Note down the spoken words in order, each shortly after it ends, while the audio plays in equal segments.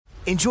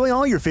Enjoy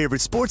all your favorite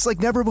sports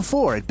like never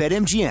before at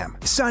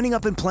BetMGM. Signing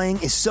up and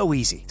playing is so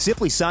easy.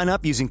 Simply sign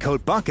up using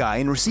code Buckeye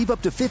and receive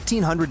up to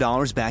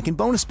 $1,500 back in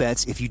bonus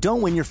bets if you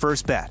don't win your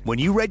first bet. When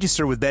you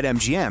register with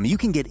BetMGM, you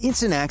can get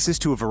instant access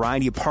to a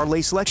variety of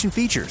parlay selection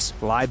features,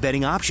 live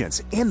betting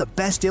options, and the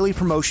best daily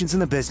promotions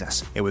in the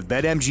business. And with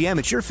BetMGM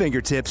at your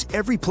fingertips,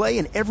 every play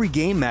and every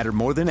game matter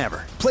more than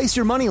ever. Place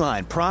your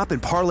moneyline, prop,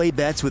 and parlay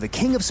bets with the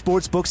king of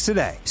sportsbooks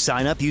today.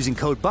 Sign up using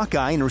code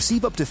Buckeye and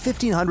receive up to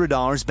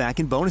 $1,500 back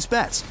in bonus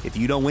bets if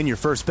you don't win your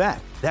first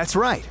bet. That's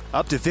right,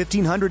 up to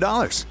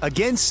 $1,500.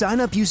 Again, sign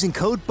up using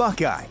code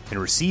Buckeye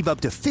and receive up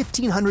to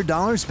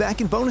 $1,500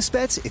 back in bonus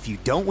bets if you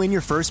don't win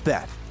your first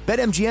bet.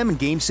 BetMGM and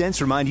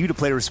GameSense remind you to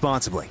play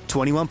responsibly.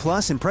 21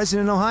 plus and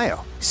present in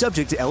Ohio.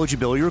 Subject to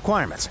eligibility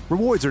requirements.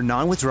 Rewards are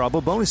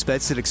non-withdrawable bonus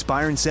bets that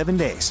expire in 7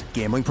 days.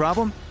 Gambling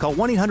problem? Call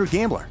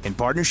 1-800-GAMBLER in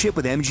partnership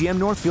with MGM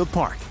Northfield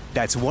Park.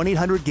 That's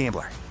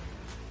 1-800-GAMBLER.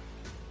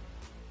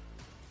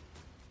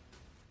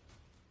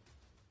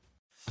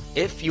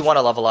 If you want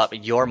to level up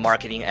your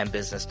marketing and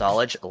business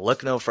knowledge,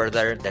 look no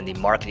further than the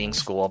Marketing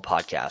School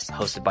podcast,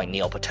 hosted by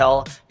Neil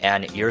Patel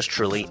and yours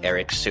truly,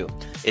 Eric Su.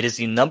 It is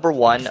the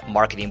 #1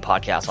 marketing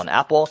podcast on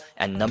Apple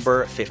and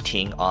number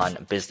 15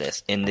 on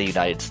business in the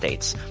United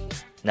States.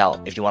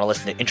 Now, if you want to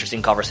listen to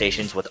interesting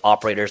conversations with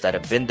operators that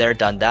have been there,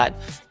 done that,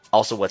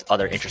 also with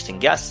other interesting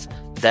guests,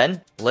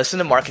 then listen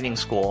to Marketing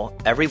School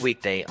every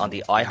weekday on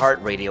the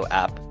iHeartRadio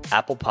app,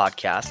 Apple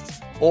Podcasts,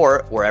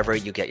 or wherever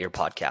you get your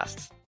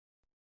podcasts.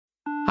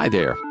 Hi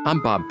there,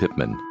 I'm Bob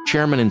Pittman,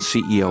 Chairman and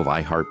CEO of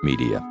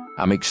iHeartMedia.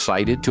 I'm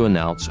excited to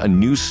announce a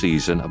new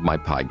season of my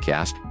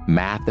podcast,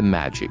 Math and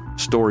Magic,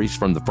 Stories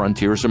from the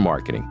Frontiers of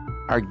Marketing.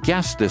 Our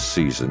guests this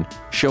season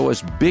show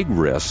us big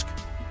risk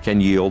can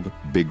yield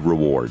big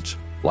rewards,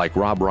 like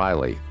Rob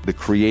Riley, the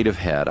creative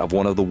head of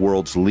one of the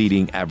world's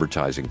leading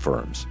advertising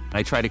firms.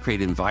 I try to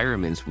create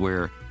environments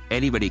where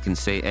anybody can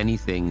say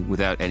anything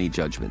without any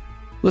judgment.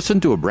 Listen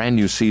to a brand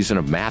new season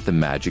of Math and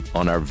Magic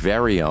on our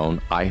very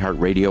own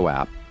iHeartRadio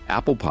app,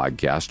 Apple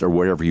Podcast, or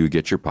wherever you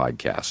get your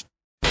podcast.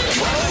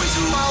 Always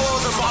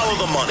follow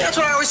the money. That's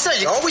what I always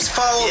say. You always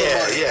follow the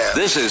money. Yeah.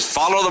 This is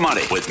Follow the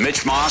Money with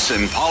Mitch Moss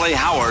and Paulie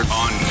Howard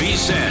on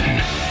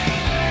VSiN.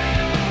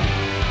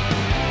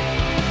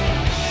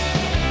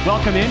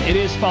 Welcome in. It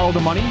is Follow the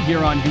Money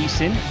here on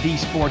VSiN, the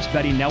Sports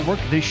Betting Network.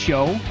 This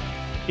show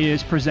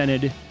is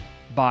presented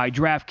by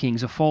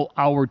DraftKings. A full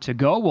hour to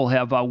go. We'll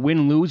have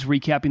win-lose,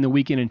 recapping the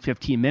weekend in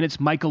 15 minutes.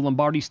 Michael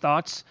Lombardi's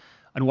thoughts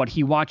on what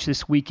he watched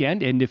this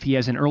weekend, and if he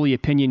has an early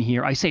opinion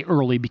here. I say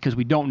early because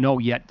we don't know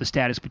yet the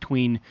status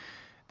between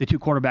the two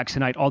quarterbacks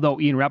tonight, although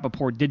Ian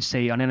Rappaport did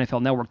say on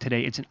NFL Network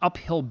today it's an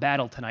uphill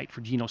battle tonight for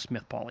Geno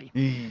Smith, Paulie.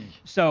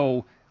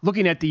 So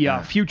looking at the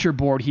future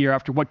board here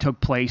after what took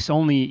place,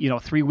 only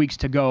 3 weeks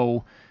to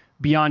go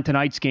beyond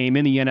tonight's game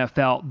in the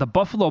NFL, the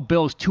Buffalo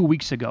Bills 2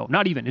 weeks ago,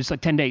 not even, it's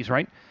like 10 days,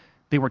 right?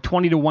 They were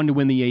 20-1 to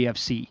win the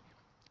AFC.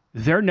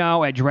 They're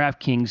now at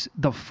DraftKings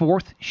the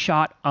fourth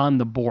shot on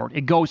the board.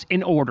 It goes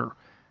in order.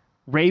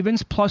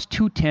 Ravens plus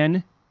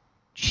 210,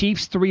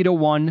 Chiefs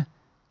 3-1,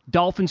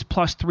 Dolphins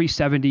plus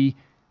 370,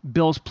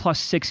 Bills plus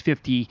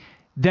 650.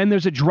 Then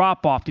there's a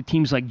drop-off to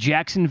teams like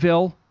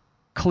Jacksonville,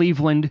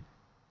 Cleveland,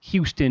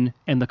 Houston,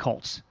 and the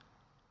Colts.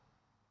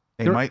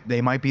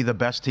 They might be the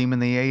best team in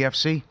the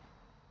AFC,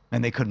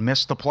 and they could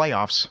miss the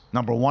playoffs.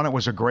 Number one, it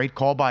was a great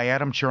call by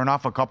Adam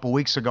Chernoff a couple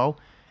weeks ago.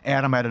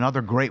 Adam had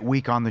another great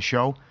week on the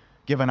show,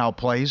 giving out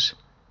plays.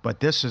 But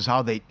this is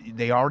how they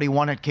already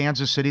won at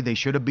Kansas City. They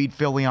should have beat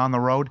Philly on the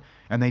road,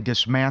 and they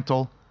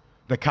dismantle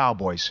the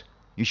Cowboys.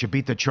 You should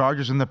beat the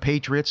Chargers and the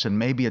Patriots, and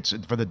maybe it's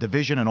for the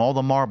division and all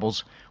the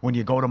marbles when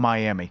you go to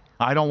Miami.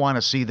 I don't want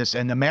to see this.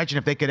 And imagine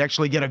if they could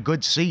actually get a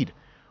good seed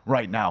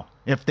right now.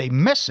 If they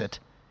miss it,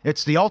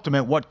 it's the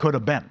ultimate what could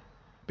have been,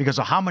 because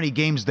of how many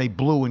games they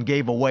blew and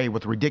gave away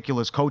with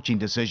ridiculous coaching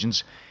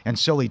decisions and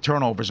silly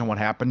turnovers and what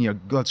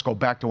happened. Let's go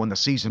back to when the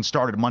season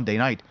started Monday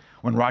night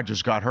when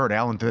Rodgers got hurt.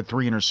 Allen threw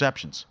 3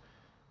 interceptions.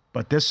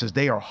 But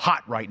they are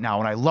hot right now,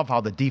 and I love how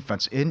the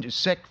defense,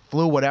 sick,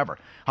 flu, whatever,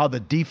 how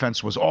the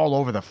defense was all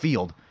over the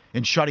field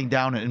in shutting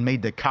down and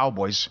made the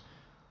Cowboys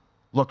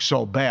look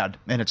so bad,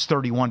 and it's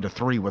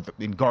 31-3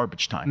 in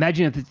garbage time.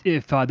 Imagine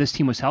if this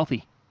team was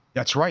healthy.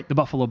 That's right. The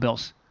Buffalo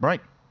Bills.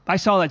 Right. I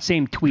saw that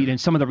same tweet and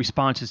some of the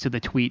responses to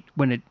the tweet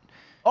when it...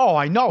 Oh,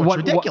 I know. It's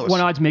ridiculous.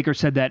 One odds maker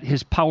said that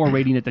his power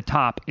rating at the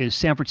top is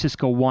San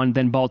Francisco 1,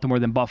 then Baltimore,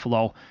 then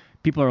Buffalo.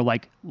 People are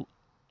like,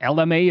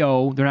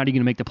 LMAO, they're not even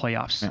going to make the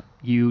playoffs. Yeah.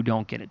 You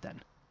don't get it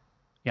then.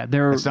 Yeah,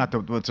 It's not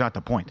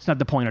the point. It's not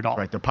the point at all.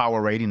 Right, their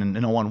power rating, and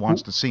no one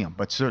wants to see them.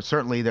 But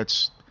certainly they're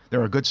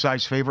a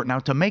good-sized favorite now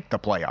to make the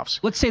playoffs.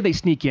 Let's say they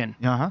sneak in.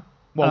 Uh-huh.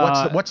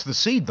 Well, what's the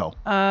seed, though?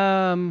 6.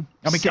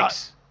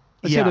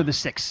 Let's say they're the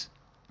 6.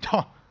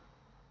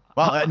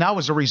 Well, now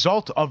as a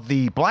result of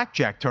the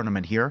blackjack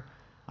tournament here,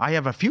 I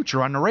have a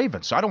future on the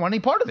Ravens. I don't want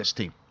any part of this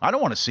team. I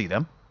don't want to see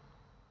them.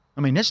 I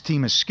mean, this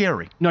team is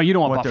scary. No, you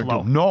don't want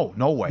Buffalo.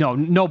 No way. No,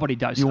 nobody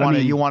does. You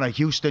want a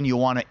Houston, you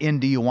want a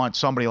Indy, you want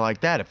somebody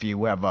like that if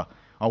you have a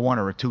 1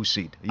 or a 2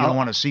 seed. You don't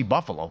want to see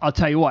Buffalo. I'll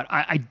tell you what,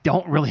 I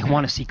don't really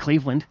want to see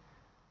Cleveland.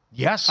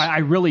 Yes. I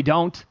really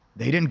don't.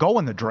 They didn't go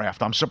in the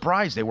draft. I'm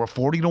surprised. They were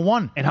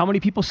 40-1. And how many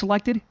people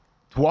selected?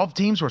 12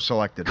 teams were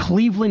selected.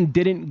 Cleveland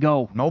didn't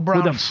go. No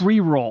Browns. With a free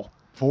roll.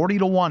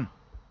 40-1.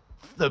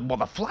 The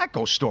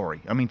Flacco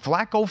story. I mean,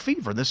 Flacco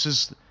fever. This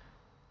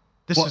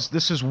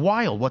is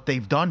wild what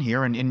they've done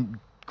here. And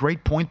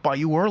great point by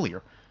you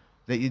earlier.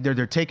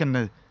 They're taking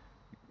the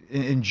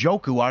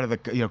Njoku out of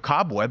the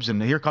cobwebs,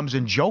 and here comes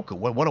Njoku.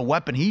 What a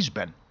weapon he's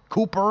been.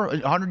 Cooper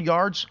 100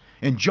 yards,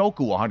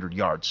 Njoku 100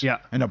 yards. Yeah.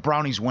 And the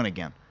Brownies win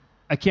again.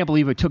 I can't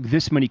believe it took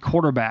this many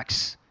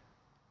quarterbacks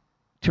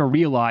to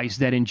realize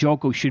that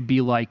Njoku should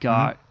be like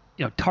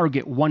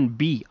target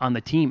 1B on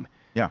the team.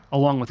 Yeah.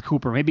 Along with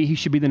Cooper. Maybe he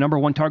should be the number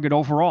 1 target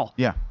overall.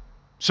 Yeah.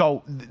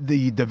 So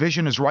the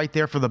division is right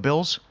there for the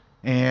Bills,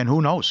 and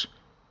who knows?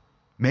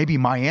 Maybe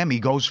Miami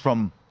goes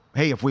from,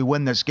 hey, if we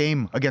win this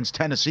game against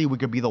Tennessee, we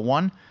could be the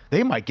 1.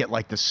 They might get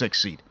like the 6th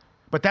seed.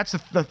 But that's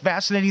the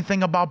fascinating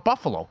thing about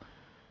Buffalo.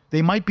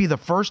 They might be the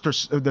first or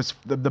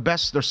the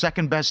best or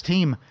second best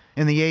team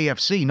in the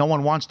AFC. No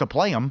one wants to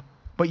play them,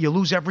 but you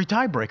lose every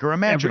tiebreaker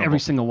imaginable. Every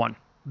single one.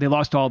 They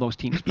lost all those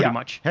teams pretty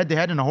much.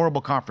 Head-to-head in a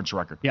horrible conference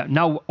record. Yeah.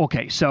 Now,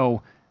 okay,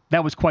 so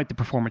that was quite the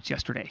performance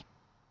yesterday.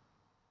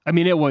 I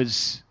mean, it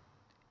was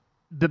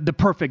the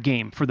perfect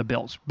game for the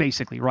Bills,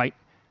 basically, right?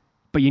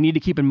 But you need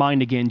to keep in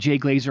mind, again, Jay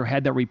Glazer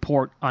had that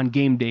report on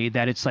game day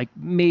that it's like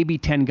maybe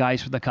 10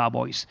 guys for the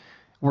Cowboys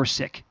were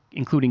sick,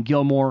 including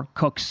Gilmore,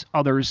 Cooks,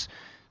 others.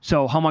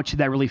 So how much did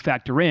that really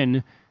factor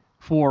in?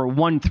 For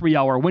 1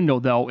 3-hour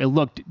window, though, it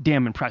looked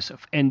damn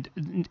impressive.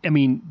 And, I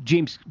mean,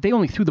 James, they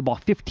only threw the ball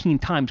 15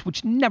 times,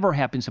 which never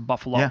happens in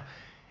Buffalo. Yeah.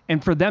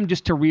 And for them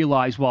just to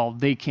realize, well,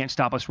 they can't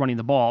stop us running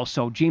the ball.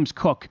 So James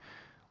Cook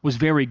was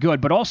very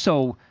good. But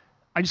also,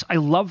 I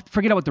love,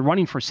 forget about the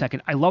running for a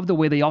second. I love the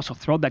way they also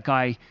throw that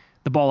guy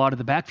the ball out of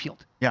the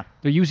backfield. Yeah.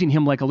 They're using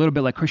him like a little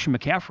bit like Christian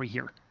McCaffrey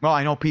here. Well,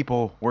 I know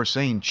people were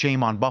saying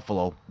shame on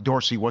Buffalo.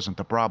 Dorsey wasn't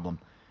the problem.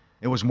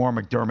 It was more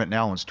McDermott and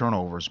Allen's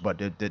turnovers,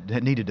 but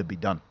it needed to be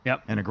done.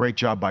 Yep. And a great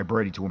job by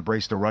Brady to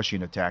embrace the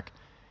rushing attack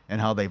and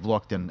how they've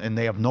looked. And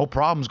they have no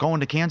problems going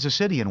to Kansas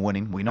City and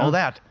winning. We know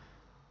that.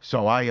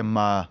 So I'm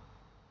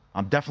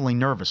definitely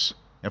nervous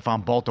if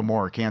I'm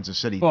Baltimore or Kansas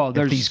City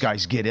if these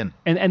guys get in.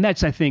 And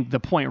that's, I think,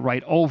 the point,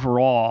 right?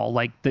 Overall,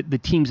 like the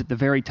teams at the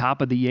very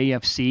top of the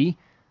AFC,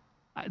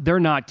 they're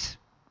not,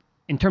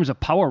 in terms of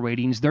power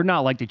ratings, they're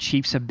not like the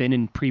Chiefs have been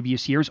in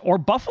previous years or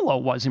Buffalo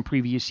was in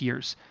previous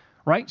years.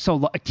 Right?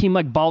 So a team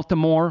like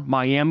Baltimore,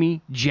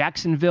 Miami,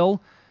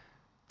 Jacksonville,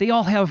 they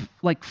all have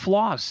like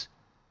flaws,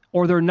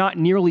 or they're not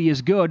nearly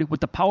as good with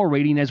the power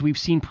rating as we've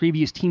seen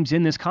previous teams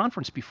in this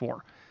conference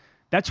before.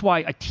 That's why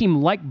a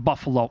team like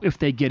Buffalo, if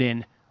they get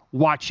in,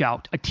 watch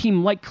out. A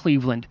team like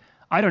Cleveland,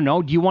 I don't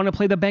know, do you want to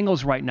play the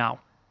Bengals right now?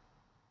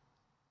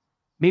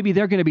 Maybe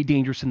they're going to be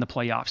dangerous in the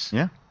playoffs.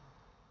 Yeah.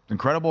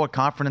 Incredible what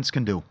confidence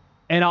can do.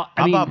 And How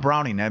about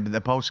Browning in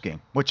the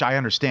postgame? Which I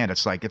understand.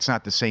 It's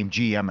not the same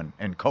GM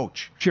and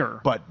coach. Sure.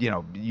 But,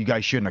 you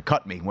guys shouldn't have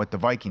cut me, what the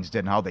Vikings did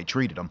and how they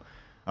treated them.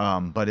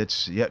 But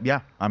it's,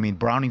 I mean,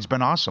 Browning's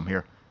been awesome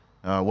here,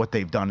 what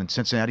they've done. And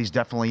Cincinnati's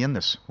definitely in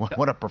this.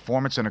 What a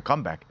performance and a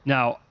comeback.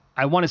 Now,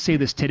 I want to say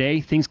this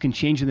today. Things can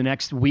change in the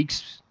next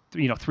weeks,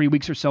 3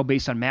 weeks or so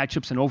based on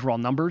matchups and overall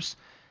numbers.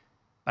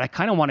 But I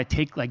kind of want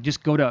to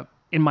just go to,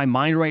 in my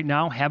mind right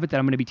now, have it that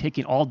I'm going to be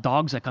taking all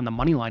dogs like on the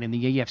money line in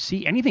the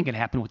AFC. Anything can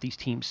happen with these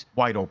teams.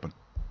 Wide open.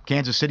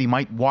 Kansas City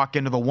might walk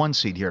into the 1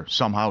 seed here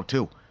somehow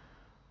too,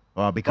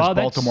 because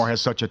Baltimore has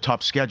such a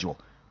tough schedule.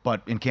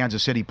 But in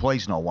Kansas City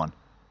plays no one.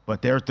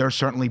 But they're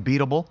certainly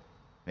beatable,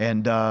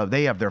 and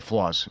they have their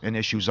flaws and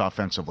issues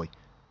offensively.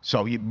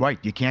 So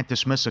you can't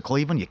dismiss a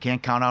Cleveland. You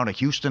can't count out a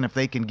Houston if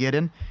they can get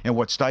in. And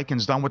what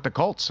Steichen's done with the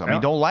Colts. I mean,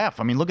 don't laugh.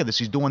 I mean, look at this.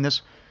 He's doing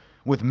this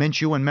with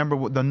Minshew, and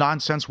remember the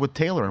nonsense with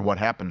Taylor and what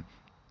happened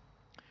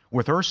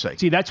with Irsay.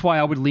 See, that's why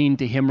I would lean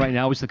to him right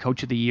now as the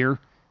coach of the year.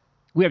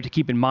 We have to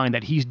keep in mind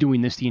that he's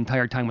doing this the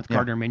entire time with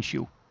Gardner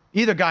Minshew.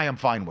 Either guy I'm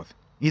fine with.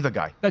 Either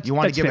guy. You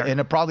want to give fair. it, and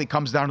it probably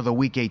comes down to the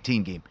Week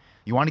 18 game.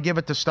 You want to give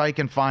it to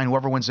Steichen, fine.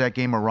 Whoever wins that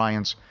game or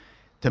Ryans.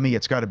 To me,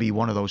 it's got to be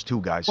one of those two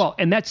guys. Well,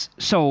 and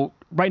so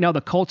right now the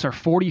Colts are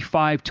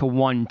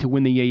 45-1 to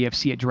win the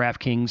AFC at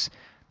DraftKings.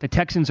 The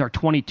Texans are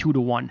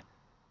 22-1.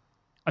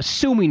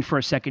 Assuming for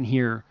a second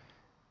here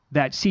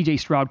that C.J.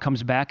 Stroud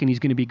comes back and he's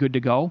going to be good to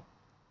go,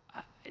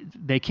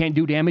 they can't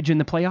do damage in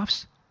the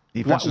playoffs?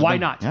 Why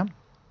not? Yeah.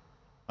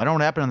 I don't know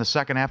what happened in the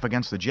second half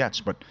against the Jets,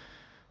 but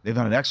they've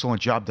done an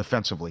excellent job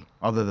defensively,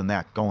 other than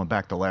that, going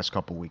back the last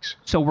couple weeks.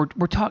 So we're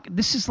talking,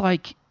 this is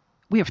like,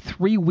 we have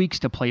 3 weeks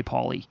to play,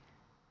 Paulie.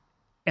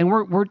 And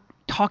we're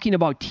talking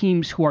about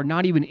teams who are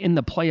not even in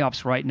the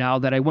playoffs right now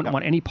that I wouldn't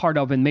want any part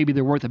of, and maybe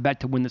they're worth a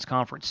bet to win this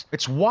conference.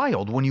 It's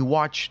wild when you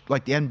watch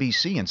like the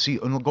NBC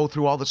and go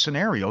through all the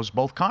scenarios,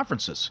 both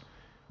conferences,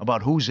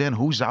 about who's in,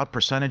 who's out,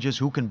 percentages,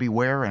 who can be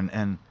where,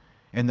 and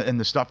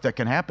the stuff that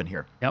can happen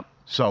here. Yep.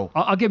 So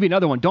I'll give you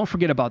another one. Don't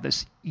forget about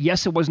this.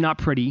 Yes, it was not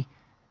pretty.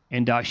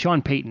 And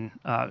Sean Payton,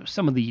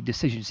 some of the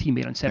decisions he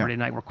made on Saturday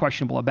night were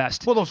questionable at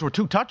best. Well, those were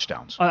 2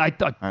 touchdowns. I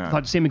thought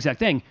the same exact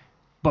thing.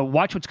 But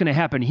watch what's going to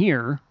happen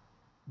here.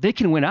 They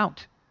can win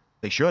out.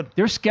 They should.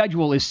 Their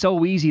schedule is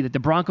so easy that the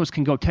Broncos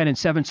can go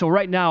 10-7. So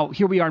right now,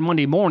 here we are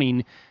Monday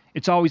morning.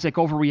 It's always like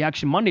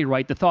overreaction Monday,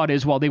 right? The thought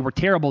is, well, they were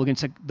terrible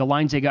against the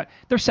lines they got.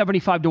 They're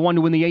 75-1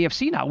 to win the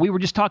AFC now. We were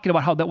just talking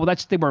about how they were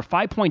a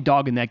 5-point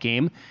dog in that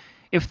game.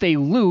 If they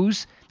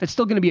lose, that's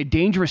still going to be a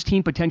dangerous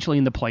team potentially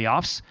in the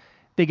playoffs.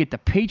 They get the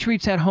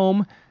Patriots at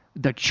home,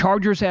 the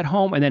Chargers at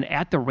home, and then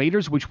at the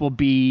Raiders, which will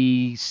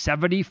be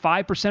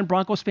 75%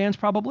 Broncos fans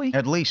probably.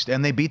 At least.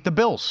 And they beat the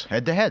Bills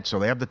head-to-head, so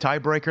they have the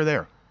tiebreaker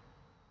there.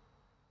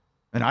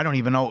 And I don't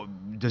even know,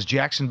 does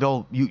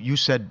Jacksonville, you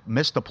said,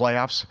 miss the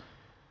playoffs?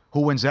 Who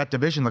wins that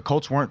division? The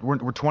Colts were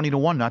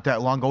 20-1 not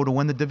that long ago to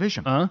win the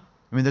division. I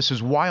mean, this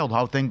is wild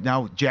how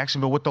now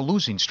Jacksonville with the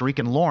losing streak,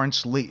 and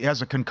Lawrence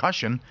has a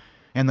concussion,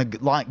 and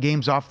the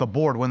game's off the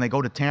board when they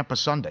go to Tampa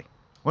Sunday.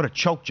 What a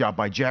choke job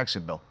by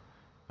Jacksonville.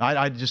 The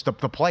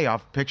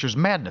playoff picture's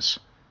madness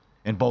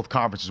in both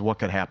conferences, what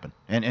could happen.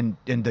 And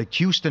the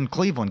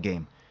Houston-Cleveland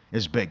game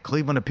is big.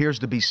 Cleveland appears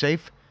to be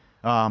safe.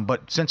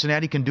 But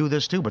Cincinnati can do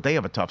this too, but they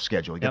have a tough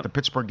schedule. You got the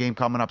Pittsburgh game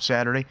coming up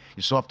Saturday.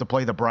 You still have to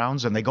play the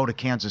Browns, and they go to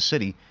Kansas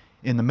City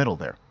in the middle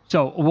there.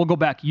 So we'll go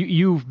back.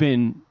 You've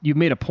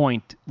made a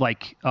point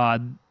like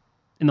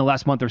in the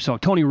last month or so.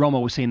 Tony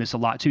Romo was saying this a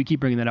lot, so you keep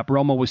bringing that up.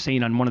 Romo was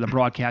saying on one of the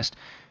broadcasts,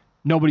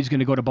 nobody's going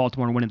to go to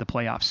Baltimore and win in the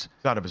playoffs.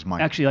 It's out of his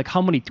mind. Actually, like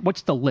how many?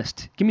 What's the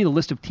list? Give me the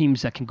list of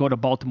teams that can go to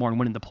Baltimore and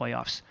win in the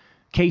playoffs.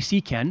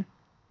 KC can.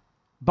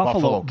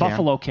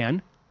 Buffalo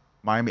can.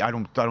 Miami. I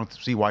don't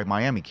see why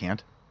Miami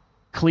can't.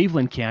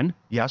 Cleveland can.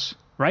 Yes.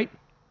 Right?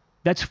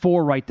 That's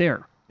 4 right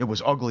there. It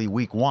was ugly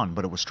week 1,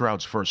 but it was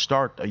Stroud's first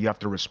start. You have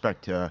to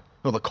respect. The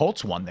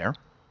Colts won there.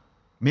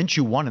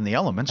 Minshew won in the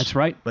elements. That's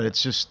right. But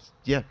it's just,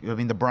 I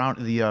mean,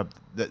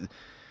 the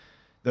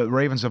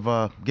Ravens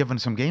have given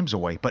some games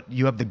away. But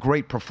you have the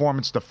great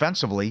performance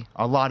defensively.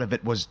 A lot of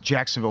it was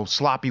Jacksonville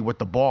sloppy with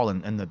the ball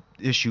and the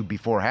issue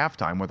before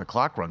halftime where the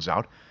clock runs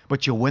out.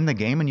 But you win the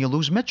game and you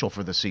lose Mitchell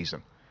for the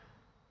season.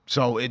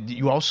 So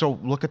you also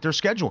look at their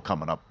schedule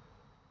coming up.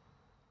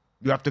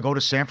 You have to go to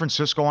San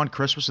Francisco on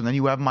Christmas, and then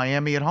you have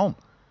Miami at home.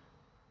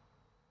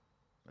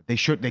 They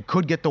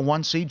could get the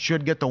 1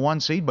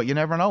 seed, but you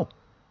never know.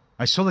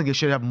 I still think they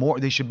should have more.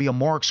 They should be a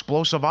more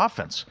explosive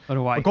offense. So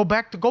do I.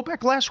 But go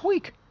back last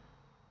week. I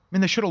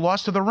mean, they should have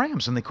lost to the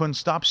Rams, and they couldn't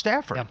stop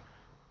Stafford. Yeah.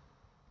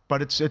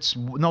 But it's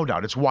no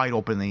doubt it's wide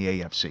open in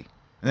the AFC, and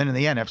then in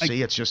the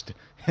NFC,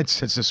 it's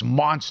this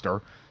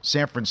monster,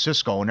 San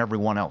Francisco and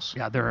everyone else.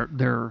 Yeah,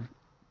 their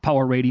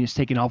power rating is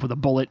taken off with a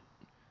bullet.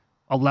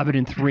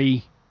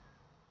 11-3.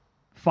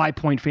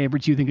 5-point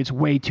favorites. You think it's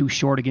way too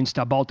short against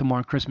Baltimore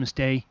on Christmas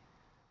Day.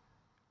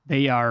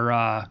 They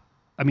are,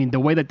 the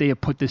way that they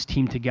have put this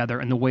team together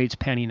and the way it's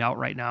panning out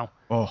right now.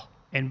 Oh.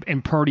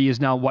 And Purdy is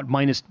now,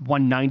 minus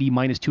 190,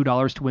 minus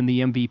 $2 to win the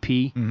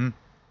MVP. Mm-hmm.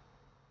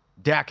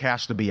 Dak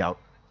has to be out.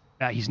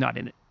 He's not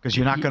in it. Because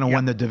you're not going to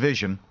win the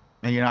division,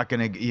 and you're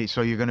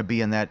going to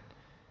be in that,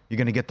 you're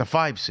going to get the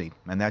 5 seed,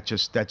 and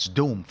that's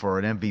doomed for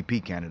an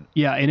MVP candidate.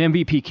 Yeah, an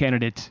MVP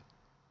candidate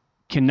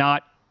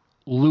cannot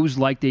lose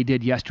like they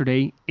did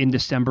yesterday in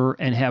December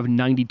and have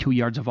 92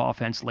 yards of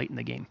offense late in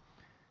the game.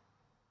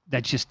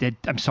 That's just it.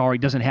 I'm sorry,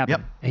 it doesn't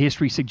happen. Yep.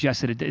 History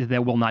suggests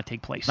that will not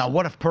take place. Now,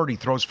 what if Purdy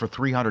throws for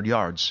 300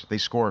 yards, they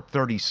score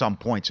 30-some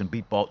points and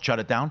shut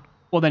it down?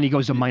 Well, then he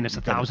goes to minus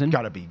 1,000.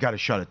 Got to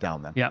shut it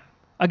down then. Yeah.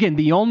 Again,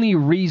 the only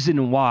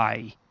reason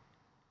why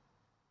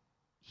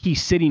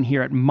he's sitting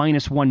here at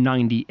minus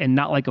 190 and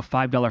not like a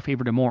 $5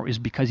 favorite or more is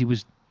because he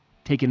was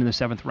taken in the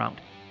 7th round.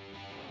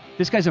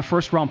 This guy's a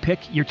first-round pick.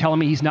 You're telling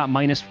me he's not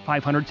minus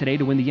 500 today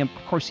to win the MVP?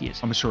 Of course he is.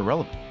 I'm Mr.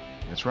 Irrelevant.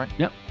 That's right.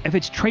 Yep. If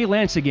it's Trey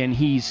Lance again,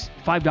 he's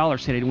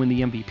 $5 today to win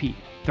the MVP.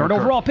 Third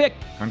overall pick.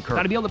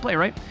 Got to be able to play,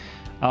 right?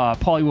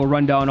 Paulie will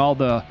run down all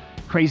the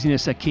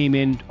craziness that came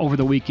in over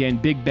the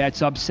weekend. Big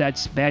bets,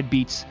 upsets, bad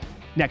beats.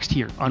 Next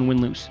here on Win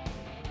Lose.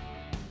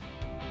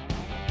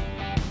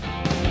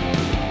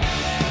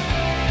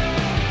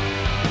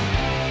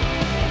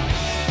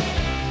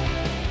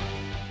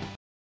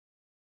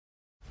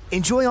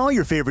 Enjoy all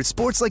your favorite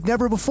sports like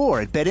never before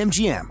at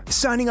BetMGM.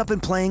 Signing up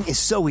and playing is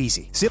so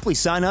easy. Simply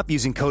sign up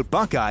using code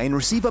Buckeye and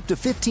receive up to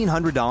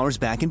 $1,500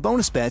 back in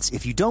bonus bets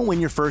if you don't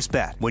win your first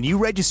bet. When you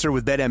register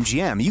with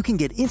BetMGM, you can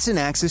get instant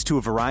access to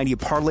a variety of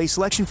parlay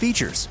selection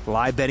features,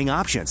 live betting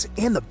options,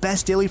 and the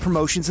best daily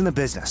promotions in the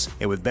business.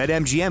 And with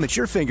BetMGM at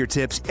your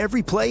fingertips,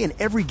 every play and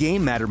every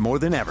game matter more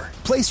than ever.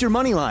 Place your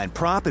moneyline,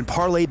 prop, and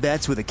parlay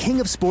bets with the king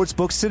of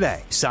sportsbooks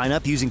today. Sign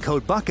up using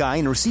code Buckeye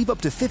and receive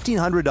up to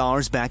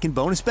 $1,500 back in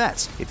bonus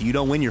bets if you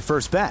don't win your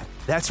first bet.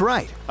 That's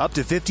right, up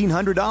to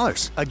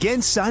 $1,500.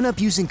 Again, sign up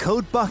using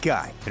code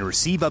Buckeye and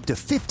receive up to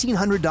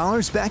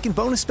 $1,500 back in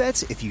bonus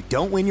bets if you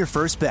don't win your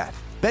first bet.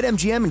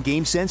 BetMGM and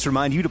GameSense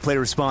remind you to play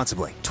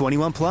responsibly.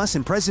 21 plus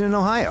and present in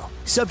Ohio.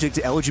 Subject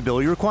to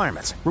eligibility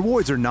requirements.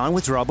 Rewards are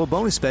non-withdrawable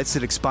bonus bets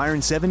that expire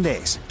in 7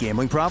 days.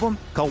 Gambling problem?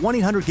 Call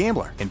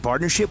 1-800-GAMBLER in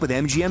partnership with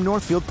MGM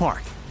Northfield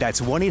Park.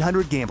 That's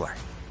 1-800-GAMBLER.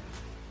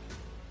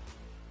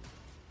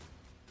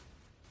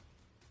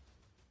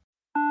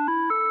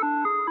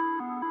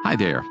 Hi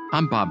there,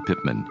 I'm Bob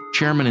Pittman,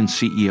 Chairman and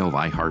CEO of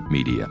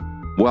iHeartMedia.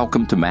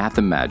 Welcome to Math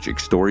and Magic,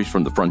 Stories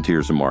from the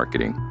Frontiers of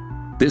Marketing.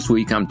 This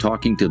week, I'm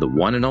talking to the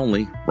one and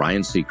only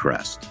Ryan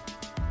Seacrest.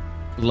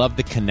 Love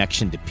the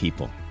connection to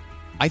people.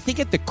 I think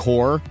at the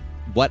core,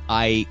 what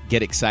I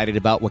get excited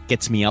about, what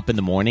gets me up in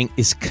the morning,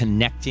 is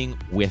connecting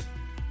with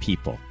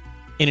people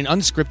in an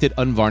unscripted,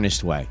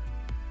 unvarnished way.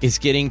 Is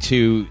getting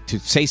to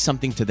say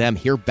something to them,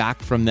 hear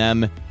back from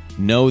them,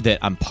 know that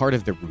I'm part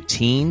of the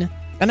routine,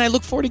 and I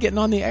look forward to getting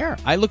on the air.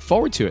 I look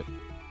forward to it.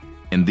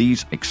 In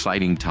these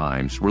exciting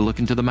times, we're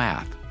looking to the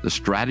math, the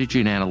strategy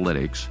and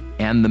analytics,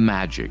 and the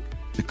magic,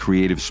 the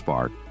creative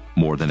spark,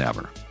 more than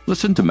ever.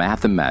 Listen to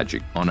Math and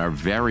Magic on our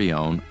very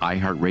own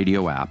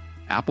iHeartRadio app,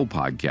 Apple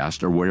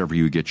Podcast, or wherever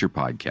you get your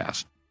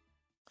podcast.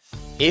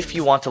 If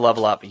you want to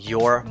level up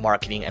your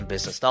marketing and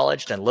business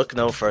knowledge, then look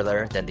no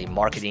further than the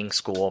Marketing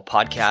School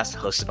podcast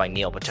hosted by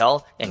Neil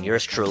Patel and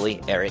yours truly,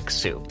 Eric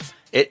Sue.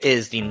 It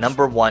is the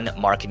 #1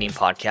 marketing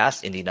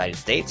podcast in the United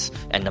States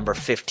and number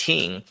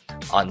 15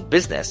 on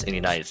business in the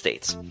United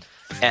States.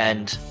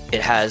 And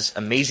it has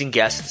amazing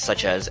guests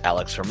such as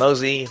Alex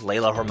Hormozi,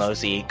 Layla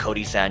Hormozi,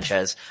 Cody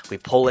Sanchez. We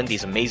pull in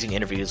these amazing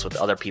interviews with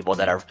other people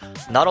that are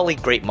not only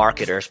great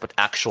marketers, but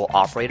actual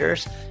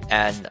operators.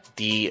 And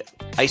the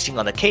icing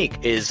on the cake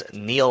is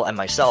Neil and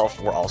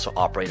myself were also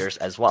operators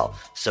as well.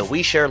 So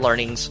we share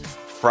learnings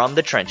from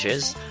the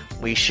trenches.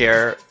 We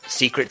share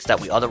secrets that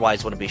we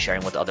otherwise wouldn't be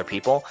sharing with other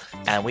people.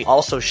 And we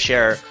also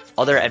share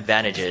other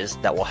advantages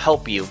that will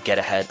help you get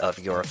ahead of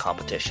your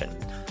competition.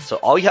 So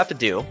all you have to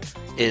do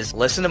is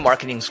listen to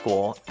Marketing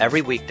School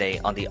every weekday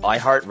on the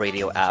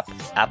iHeartRadio app,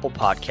 Apple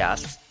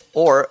Podcasts,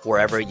 or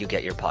wherever you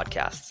get your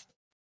podcasts.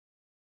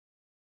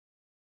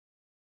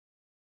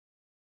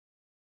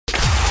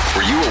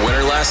 Were you a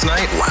winner last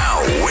night?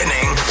 Wow,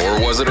 winning.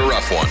 Or was it a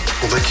rough one?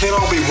 Well, they can't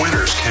all be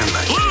winners, can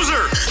they?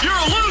 Loser! You're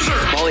a loser!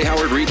 Paulie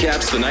Howard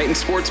recaps the night in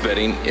sports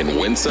betting in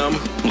Win Some,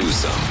 Lose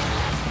Some.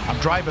 I'm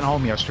driving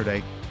home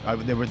yesterday.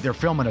 They're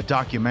filming a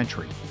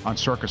documentary on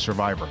Circus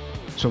Survivor.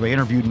 So they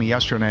interviewed me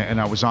yesterday, and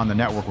I was on the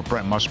network with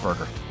Brent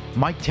Musburger.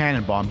 Mike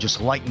Tannenbaum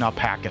just lighting up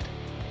Hackett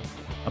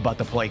about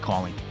the play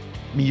calling.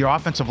 I mean, your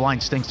offensive line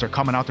stinks. They're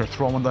coming out,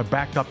 they're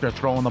backed up, they're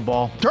throwing the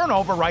ball.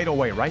 Turnover right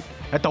away, right?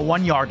 At the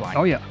 1 yard line.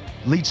 Oh, yeah.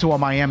 Leads to a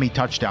Miami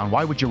touchdown.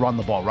 Why would you run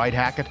the ball, right,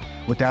 Hackett,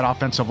 with that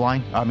offensive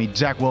line? I mean,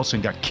 Zach Wilson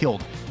got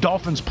killed.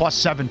 Dolphins plus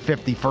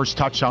 750, first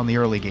touchdown in the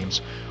early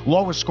games.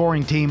 Lowest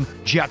scoring team,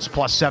 Jets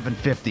plus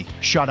 750,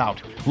 shutout.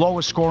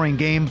 Lowest scoring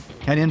game,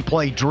 an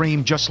in-play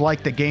dream, just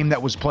like the game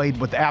that was played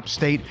with App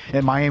State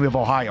and Miami of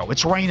Ohio.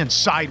 It's raining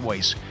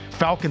sideways.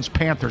 Falcons,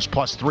 Panthers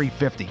plus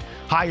 350.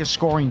 Highest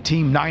scoring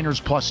team, Niners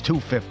plus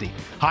 250.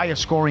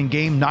 Highest scoring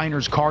game,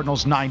 Niners,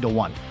 Cardinals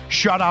 9-1.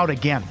 Shutout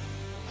again,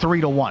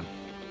 3-1.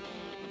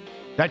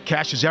 That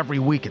cashes every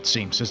week, it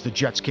seems, as the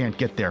Jets can't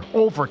get there.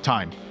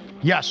 Overtime,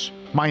 yes,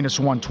 minus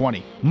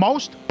 120.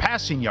 Most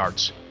passing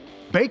yards,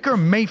 Baker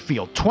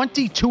Mayfield,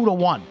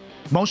 22-1.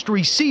 Most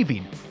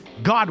receiving,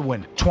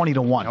 Godwin,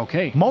 20-1.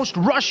 Okay. Most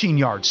rushing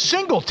yards,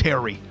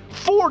 Singletary,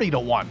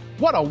 40-1.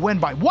 What a win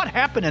by, what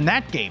happened in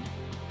that game?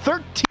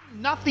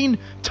 13-0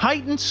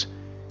 Titans.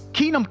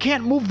 Keenum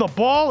can't move the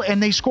ball,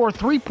 and they score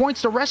 3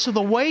 points the rest of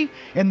the way,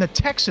 and the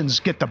Texans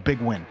get the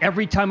big win.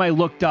 Every time I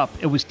looked up,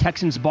 it was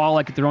Texans ball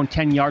like at their own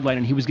 10-yard line,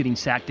 and he was getting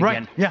sacked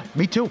again. Right, yeah,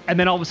 me too. And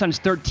then all of a sudden it's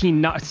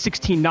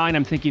 16-9.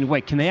 I'm thinking,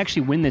 wait, can they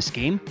actually win this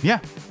game? Yeah.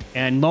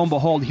 And lo and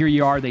behold, here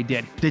you are, they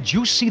did. Did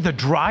you see the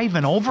drive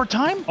in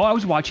overtime? Oh, I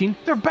was watching.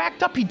 They're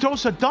backed up. He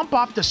throws a dump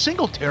off to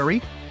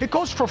Singletary. It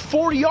goes for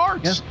 40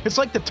 yards. Yeah. It's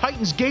like the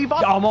Titans gave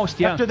up. Almost,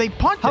 yeah. After they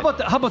punted.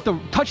 How about the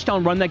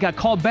touchdown run that got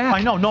called back?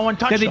 I know, no one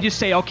touched Did they him. just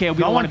say, okay, we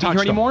don't want to be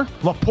here anymore?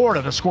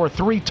 Laporta to score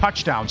 3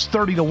 touchdowns,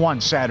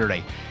 30-1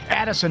 Saturday.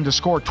 Addison to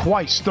score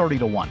twice,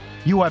 30-1.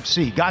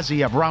 UFC,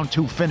 Gaziev, round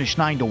 2 finish,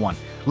 9-1.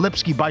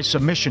 Lipsky by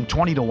submission,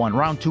 20-1.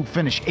 Round 2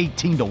 finish,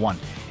 18-1.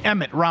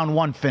 Emmett, round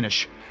 1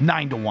 finish,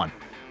 9-1.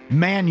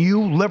 Man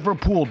U,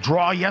 Liverpool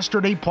draw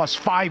yesterday, plus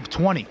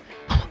 520.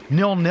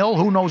 0-0,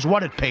 who knows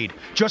what it paid.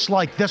 Just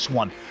like this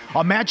one.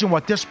 Imagine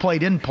what this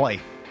played in play.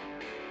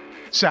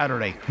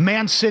 Saturday,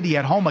 Man City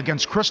at home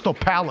against Crystal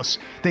Palace.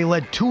 They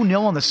led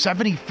 2-0 in the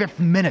 75th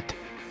minute.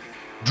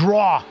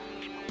 Draw.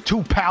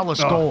 2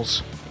 Palace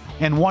goals.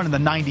 And 1 in the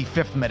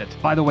 95th minute.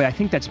 By the way, I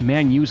think that's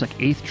Man U's like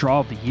 8th draw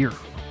of the year.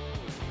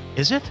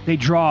 Is it? They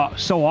draw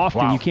so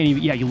often, Wow. you can't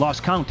even, you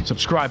lost count.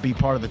 Subscribe, be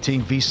part of the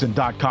team,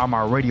 VSiN.com,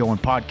 our radio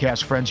and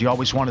podcast friends. You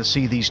always want to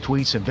see these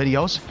tweets and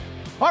videos.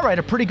 All right,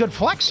 a pretty good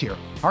flex here.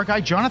 Our guy,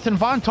 Jonathan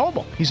Von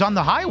Tobel. He's on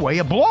the highway,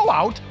 a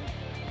blowout.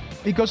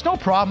 He goes, no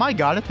problem, I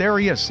got it. There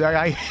he is.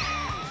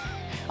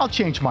 I'll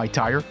change my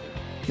tire.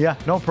 Yeah,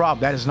 no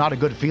problem. That is not a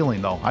good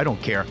feeling, though. I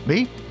don't care.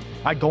 Me?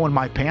 I'd go in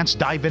my pants,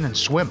 dive in, and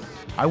swim.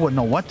 I wouldn't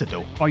know what to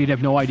do. Oh, you'd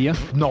have no idea?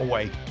 No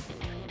way.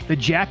 The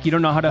jack, you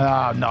don't know how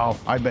to... No.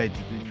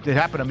 It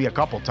happened to me a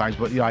couple times,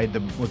 but I had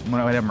when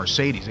I had a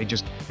Mercedes,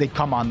 they'd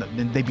come on,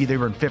 they'd be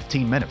there in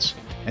 15 minutes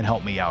and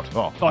help me out.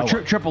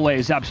 AAA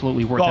is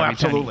absolutely worth every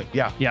absolutely.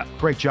 penny. Yeah.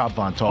 Great job,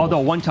 Von Tobel. Although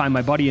one time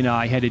my buddy and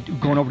I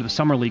had going over to the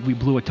Summer League, we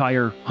blew a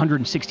tire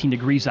 116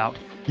 degrees out.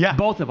 Yeah.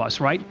 Both of us,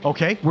 right?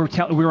 Okay.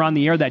 We were on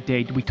the air that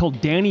day. We told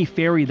Danny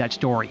Ferry that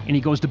story, and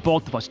he goes to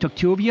both of us. Took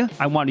two of you.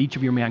 I want each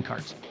of your man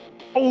cards.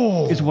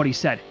 Oh. Is what he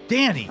said.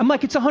 Danny. I'm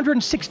like, it's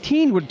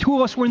 116 when two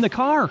of us were in the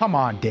car. Come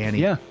on, Danny.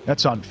 Yeah.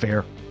 That's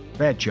unfair.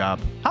 Bad job.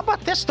 How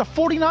about this, the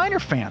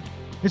 49er fan?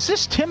 Is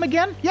this Tim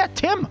again? Yeah,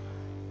 Tim.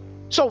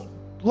 So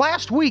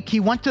last week, he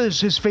went to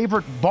his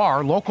favorite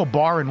bar, local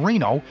bar in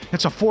Reno.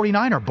 It's a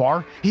 49er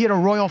bar. He had a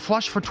Royal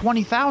Flush for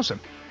 $20,000.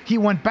 He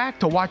went back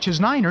to watch his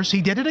Niners.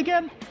 He did it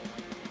again.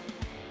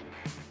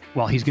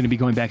 Well, he's going to be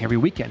going back every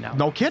weekend now.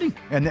 No kidding.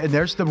 And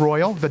there's the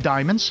Royal, the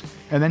Diamonds.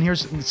 And then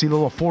here's, see the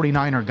little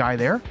 49er guy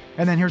there.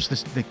 And then here's the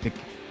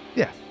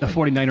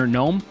 49er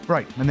gnome.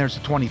 Right. And there's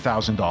the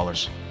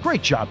 $20,000.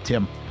 Great job,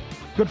 Tim.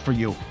 Good for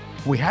you.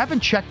 We haven't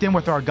checked in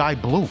with our guy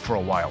Blue for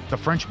a while. The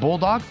French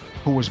Bulldog,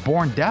 who was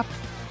born deaf.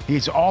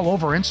 He's all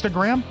over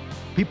Instagram.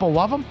 People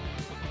love him.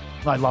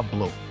 I love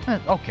Blue.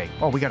 Okay.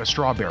 Oh, we got a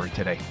strawberry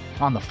today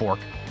on the fork.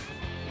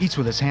 Eats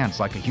with his hands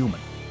like a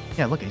human.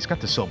 Yeah, look, he's got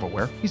the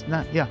silverware. He's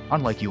not,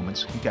 unlike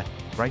humans.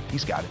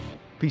 He's got it.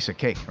 Piece of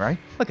cake, right?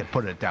 Look at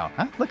putting it down,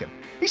 huh? Look at him.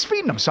 He's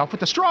feeding himself with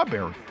the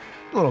strawberry.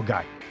 Little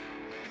guy.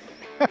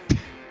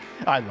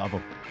 I love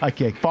him. I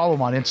can't. Follow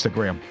him on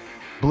Instagram.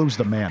 Blue's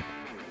the man.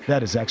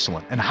 That is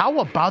excellent. And how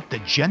about the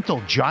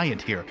gentle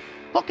giant here?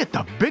 Look at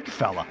the big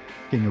fella.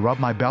 Can you rub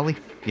my belly?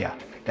 Yeah,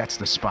 that's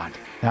the spot.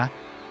 Huh?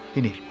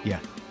 Yeah.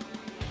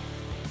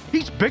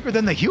 He's bigger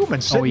than the human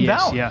sitting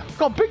down. Yeah. Look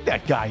how big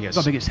that guy is.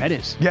 Look how big his head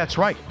is. Yeah, that's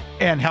right.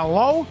 And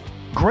hello,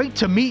 great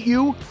to meet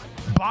you,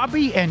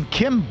 Bobby and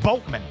Kim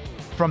Boatman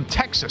from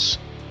Texas.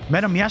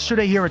 Met them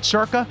yesterday here at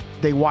Circa.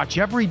 They watch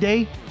every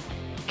day.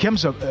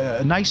 Kim's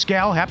a nice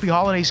gal. Happy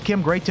holidays,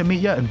 Kim. Great to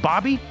meet you. And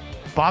Bobby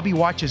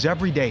watches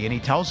every day, and he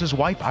tells his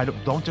wife,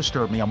 don't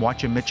disturb me. I'm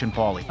watching Mitch and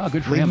Paulie. Oh,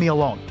 good for Leave him. me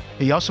alone.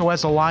 He also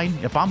has a line,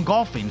 if I'm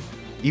golfing,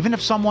 even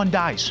if someone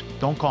dies,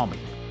 don't call me.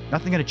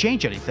 Nothing going to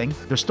change anything.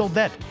 They're still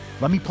dead.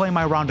 Let me play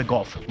my round of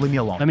golf. Leave me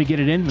alone. Let me get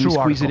it in. Let me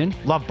squeeze it in.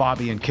 Love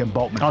Bobby and Kim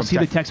Boatman. I'll see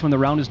the text when the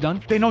round is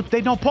done. They know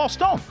Paul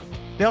Stone.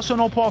 They also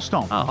know Paul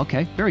Stone. Oh,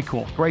 okay. Very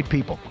cool. Great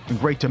people. And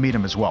great to meet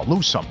him as well.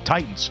 Lose some.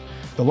 Titans.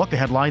 The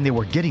look-ahead line, they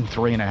were getting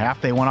 3.5.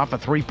 They went off a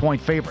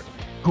 3-point favorite.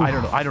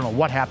 I don't know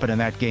what happened in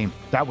that game.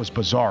 That was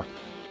bizarre.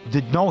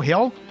 Did No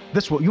Hill?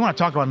 You want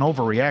to talk about an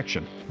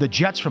overreaction. The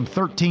Jets from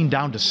 13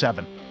 down to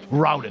 7.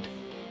 Routed.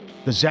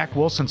 The Zach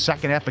Wilson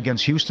second half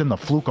against Houston, the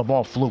fluke of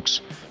all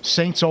flukes.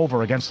 Saints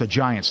over against the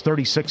Giants,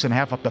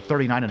 36.5 up to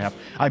 39.5.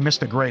 I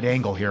missed a great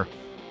angle here.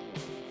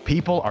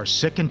 People are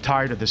sick and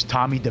tired of this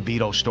Tommy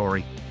DeVito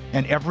story.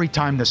 And every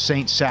time the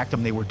Saints sacked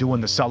him, they were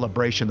doing the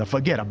celebration, the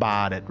forget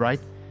about it, right?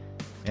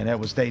 And it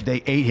was they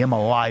ate him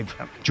alive.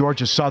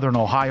 Georgia Southern,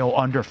 Ohio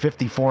under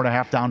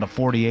 54.5 down to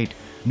 48.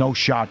 No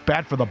shot.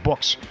 Bad for the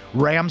books.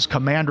 Rams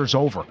Commanders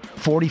over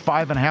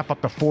 45.5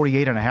 up to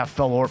 48.5.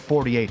 Fell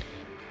 48.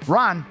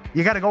 Ron,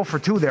 you got to go for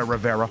 2 there,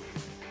 Rivera.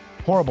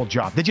 Horrible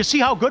job. Did you see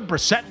how good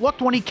Brissett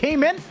looked when he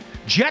came in?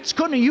 Jets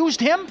couldn't have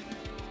used him.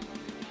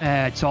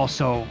 It's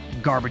also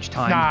garbage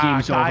time.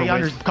 Game's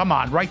over with. Come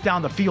on, right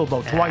down the field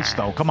though, twice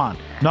though. Come on.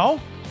 No?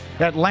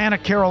 Atlanta,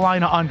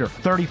 Carolina under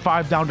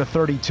 35 down to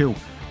 32.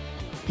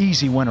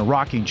 Easy winner,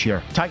 rocking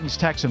chair. Titans,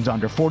 Texans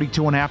under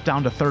 42.5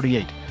 down to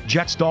 38.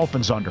 Jets,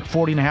 Dolphins under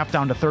 40.5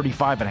 down to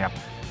 35.5.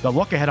 The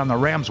look ahead on the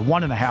Rams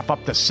 1.5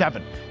 up to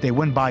 7. They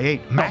win by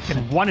 8.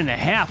 Mackinnon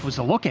 1.5 was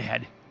the look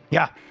ahead.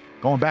 Yeah,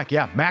 going back.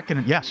 Yeah,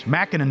 Mackinnon. Yes,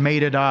 Mackinnon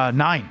made it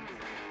 9.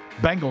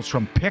 Bengals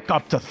from pick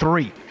up to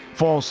 3.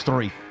 Falls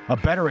 3. A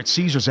better at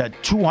Caesars at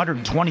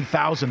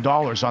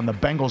 $220,000 on the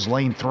Bengals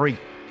lane 3.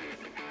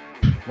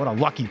 What a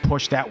lucky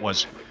push that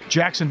was.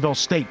 Jacksonville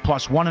State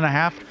plus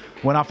 1.5.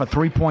 Went off a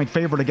 3-point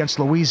favorite against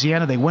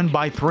Louisiana. They win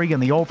by 3 in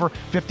the over.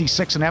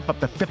 56.5 up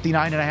to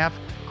 59.5.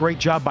 Great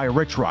job by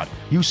Rich Rod.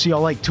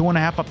 UCLA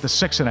 2.5 up to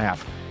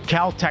 6.5.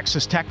 Cal,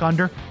 Texas Tech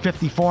under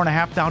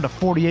 54.5 down to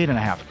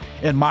 48.5.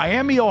 In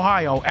Miami,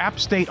 Ohio, App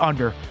State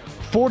under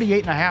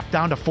 48.5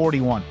 down to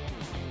 41.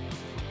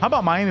 How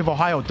about Miami of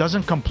Ohio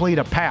doesn't complete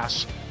a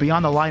pass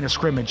beyond the line of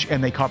scrimmage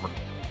and they cover?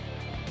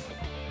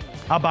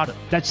 How about it?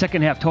 That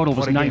second half total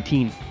was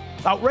 19. Game.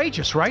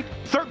 Outrageous, right?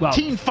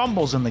 13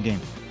 fumbles in the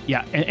game.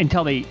 Yeah,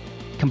 until they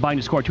combined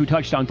to score 2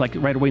 touchdowns like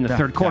right away in the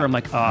third quarter. I'm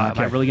like, am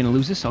I really going to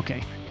lose this?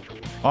 Okay.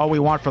 All we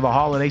want for the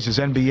holidays is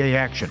NBA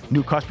action.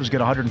 New customers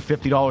get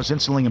 $150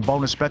 instantly in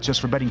bonus bets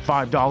just for betting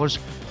 $5.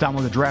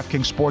 Download the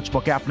DraftKings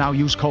Sportsbook app now.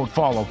 Use code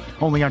FOLLOW.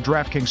 Only on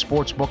DraftKings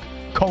Sportsbook.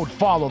 Code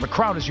FOLLOW. The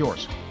crowd is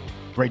yours.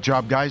 Great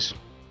job, guys.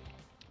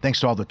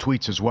 Thanks to all the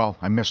tweets as well.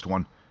 I missed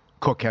one.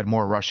 Cook had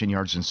more rushing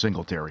yards than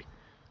Singletary.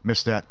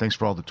 Missed that. Thanks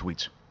for all the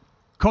tweets.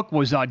 Cook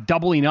was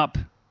doubling up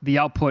the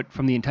output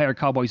from the entire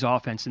Cowboys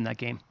offense in that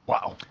game.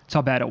 Wow. That's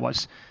how bad it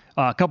was.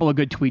 A couple of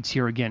good tweets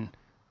here again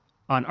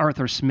on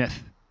Arthur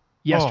Smith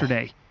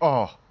yesterday.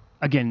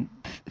 Again,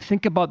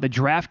 think about the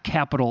draft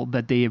capital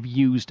that they have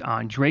used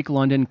on Drake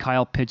London,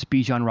 Kyle Pitts,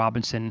 Bijan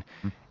Robinson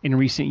in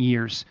recent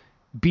years.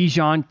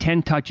 Bijan,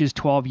 10 touches,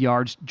 12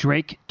 yards.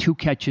 Drake, 2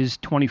 catches,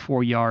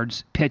 24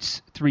 yards.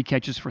 Pitts, 3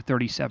 catches for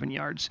 37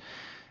 yards.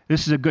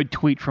 This is a good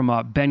tweet from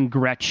Ben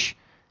Gretsch.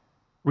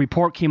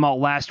 Report came out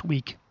last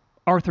week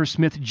Arthur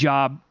Smith's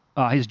job,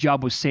 his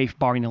job was safe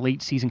barring a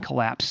late season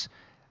collapse.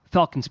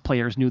 Falcons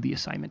players knew the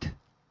assignment.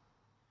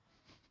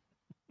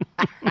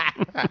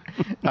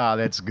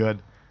 That's good.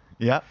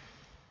 Yep.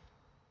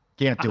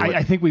 Can't do it.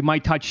 I think we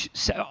might touch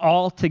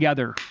all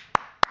together,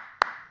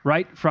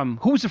 right? From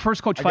who was the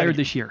first coach fired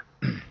this year?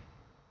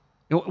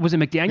 Was it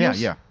McDaniels?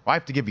 Yeah. Well, I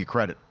have to give you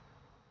credit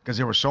because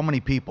there were so many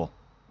people.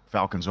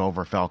 Falcons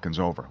over.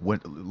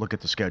 Look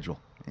at the schedule.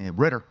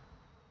 Ritter.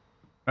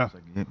 Oh.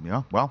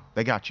 Yeah, well,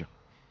 they got you.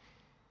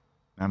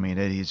 I mean,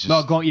 he's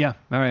just... No, yeah.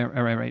 All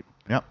right.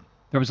 Yep.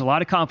 There was a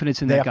lot of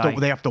confidence in that guy.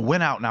 They have to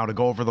win out now to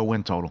go over the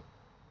win total.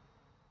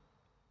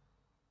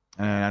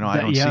 And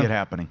I don't see it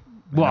happening.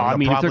 Well, they'll I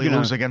mean, probably if they're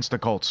lose against the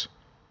Colts.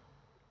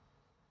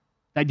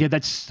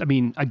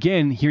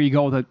 Again, here you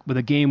go with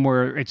a game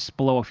where it's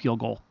below a field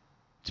goal.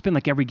 It's been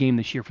like every game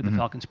this year for the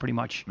Falcons, pretty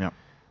much. Yeah.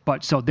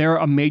 But so they're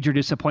a major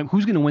disappointment.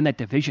 Who's going to win that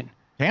division?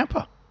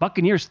 Tampa.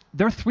 Buccaneers,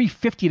 they're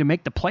 $350 to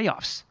make the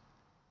playoffs.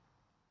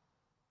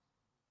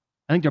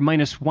 I think they're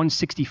minus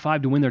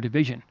 165 to win their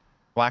division.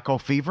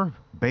 Flacco fever,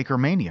 Baker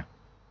mania.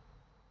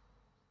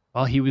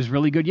 Well, he was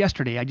really good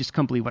yesterday. I just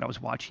couldn't believe what I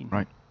was watching.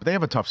 Right. But they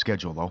have a tough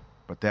schedule, though.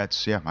 But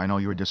that's, I know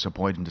you were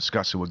disappointed and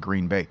discussed it with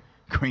Green Bay.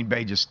 Green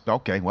Bay just,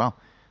 okay, well,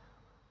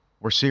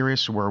 we're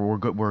serious. We're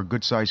a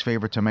good-sized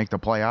favorite to make the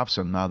playoffs,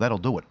 and that'll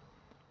do it.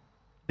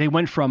 They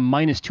went from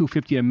minus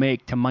 250 to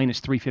make to minus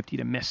 350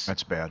 to miss.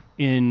 That's bad.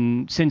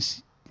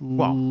 Since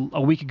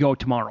a week ago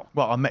tomorrow.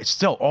 Well,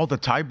 still, all the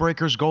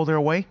tiebreakers go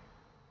their way.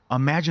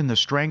 Imagine the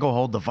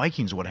stranglehold the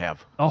Vikings would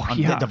have. Oh,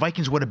 yeah. The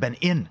Vikings would have been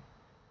in.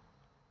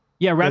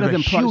 Yeah, rather They're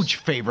than a huge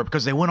favorite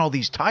because they win all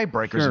these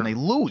tiebreakers and they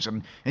lose.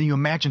 And you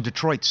imagine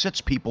Detroit sits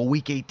people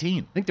week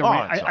 18.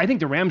 I think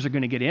the Rams are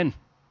going to get in.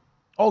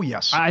 Oh,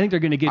 yes. I think they're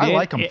going to get in. I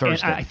like them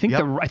Thursday. I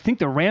think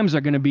the Rams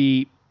are going to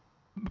be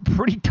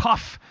pretty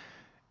tough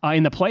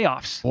in the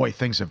playoffs. Boy,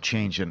 things have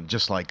changed, and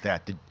just like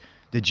that.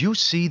 Did you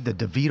see the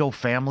DeVito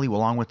family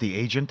along with the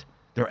agent?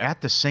 They're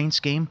at the Saints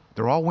game.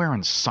 They're all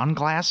wearing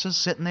sunglasses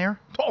sitting there.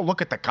 Oh,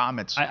 look at the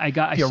comments.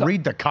 If you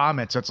read the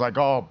comments, it's like,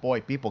 oh, boy,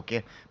 people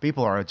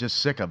are just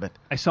sick of it.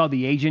 I saw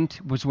the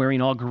agent was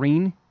wearing all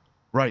green.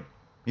 Right.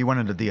 He went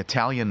into the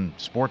Italian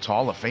Sports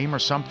Hall of Fame or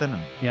something.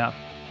 And yeah.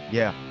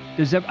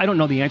 I don't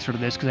know the answer to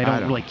this because I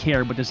don't really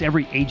care, but does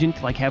every agent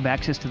have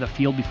access to the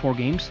field before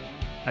games?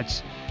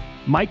 That's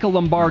Michael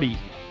Lombardi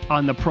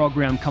on the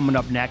program coming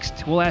up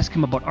next. We'll ask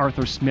him about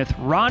Arthur Smith,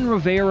 Ron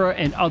Rivera,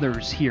 and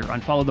others here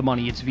on Follow the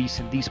Money. It's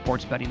VSiN, the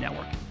Sports Betting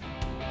Network.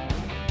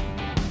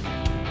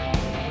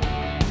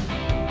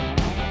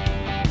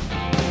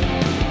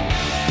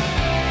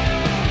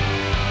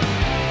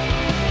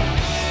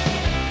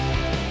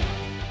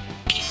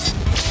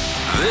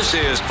 This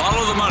is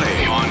Follow the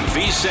Money on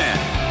VSiN.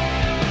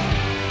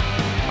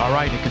 All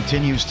right, it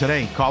continues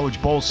today,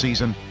 College Bowl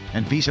season,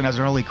 and VSiN has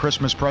an early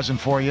Christmas present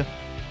for you.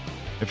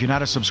 If you're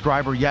not a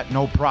subscriber yet,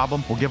 no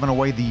problem. We're giving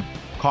away the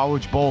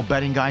College Bowl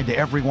betting guide to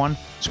everyone.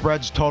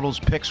 Spreads, totals,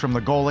 picks from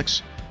the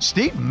Golics.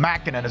 Steve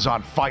Makinen is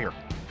on fire.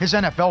 His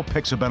NFL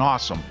picks have been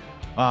awesome.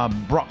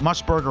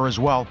 Musburger as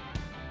well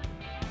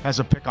has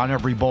a pick on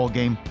every bowl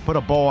game. Put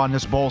a bowl on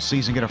this bowl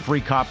season. Get a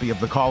free copy of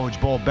the College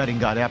Bowl betting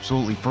guide,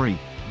 absolutely free.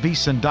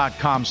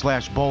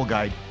 VSiN.com/bowl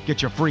guide.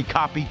 Get your free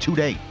copy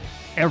today.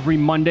 Every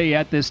Monday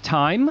at this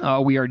time,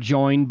 we are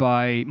joined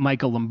by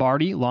Michael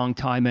Lombardi,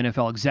 longtime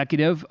NFL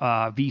executive,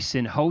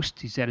 VSiN host.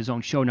 He's had his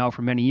own show now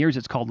for many years.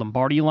 It's called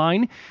Lombardi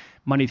Line.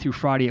 Monday through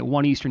Friday at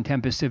 1 Eastern,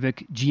 10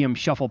 Pacific. GM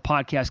Shuffle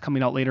podcast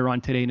coming out later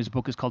on today, and his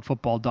book is called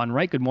Football Done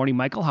Right. Good morning,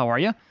 Michael. How are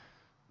you?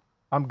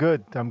 I'm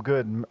good.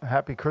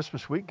 Happy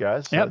Christmas week,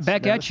 guys. Yeah,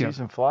 back at you.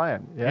 Season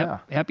flying. Yeah.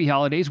 Yep. Happy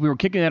holidays. We were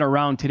kicking that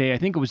around today. I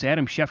think it was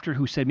Adam Schefter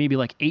who said maybe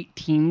 8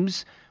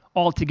 teams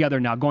all together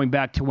now, going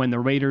back to when the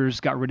Raiders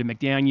got rid of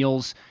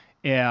McDaniels.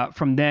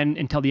 From then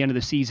until the end of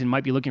the season,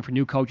 might be looking for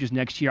new coaches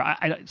next year.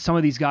 Some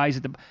of these guys,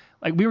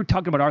 we were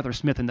talking about Arthur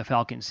Smith and the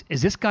Falcons.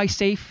 Is this guy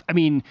safe? I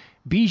mean,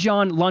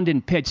 Bijan,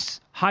 London,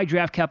 Pitts, high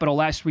draft capital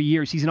last 3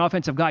 years. He's an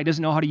offensive guy.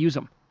 Doesn't know how to use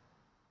them.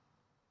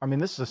 I mean,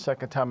 this is the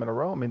second time in a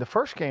row. I mean, the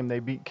first game they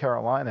beat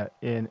Carolina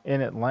in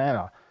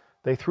Atlanta,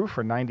 they threw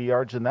for 90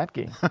 yards in that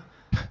game.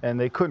 And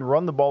they couldn't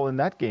run the ball in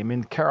that game.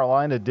 And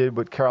Carolina did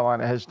what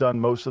Carolina has done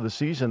most of the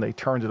season. They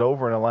turned it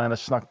over, and Atlanta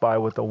snuck by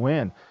with the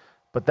win.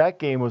 But that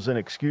game was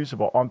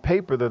inexcusable. On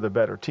paper, they're the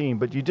better team,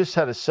 but you just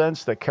had a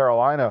sense that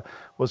Carolina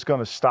was going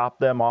to stop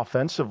them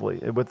offensively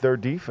with their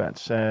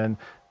defense. And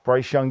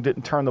Bryce Young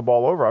didn't turn the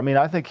ball over. I mean,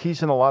 I think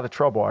he's in a lot of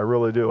trouble. I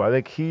really do. I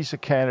think he's a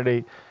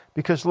candidate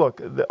because,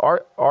 look,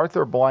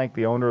 Arthur Blank,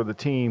 the owner of the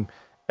team,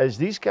 as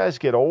these guys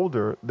get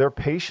older, their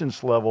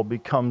patience level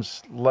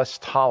becomes less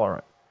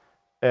tolerant.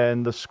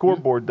 And the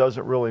scoreboard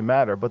doesn't really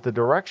matter. But the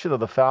direction of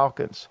the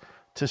Falcons,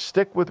 to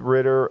stick with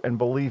Ritter and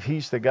believe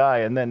he's the guy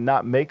and then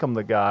not make him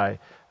the guy,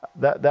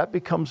 that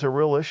becomes a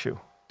real issue.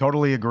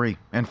 Totally agree.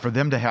 And for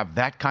them to have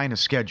that kind of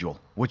schedule,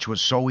 which was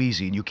so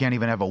easy, and you can't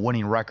even have a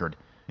winning record,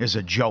 is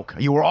a joke.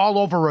 You were all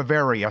over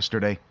Rivera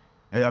yesterday.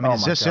 I mean,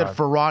 is this it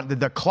for Ron?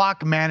 The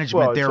clock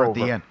management there at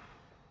the end.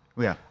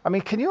 Yeah. I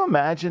mean, can you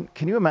imagine?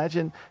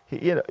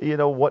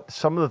 What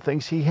some of the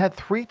things he had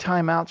 3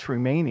 timeouts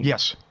remaining.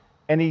 Yes.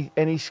 And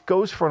he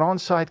goes for an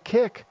onside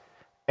kick,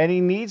 and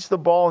he needs the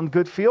ball in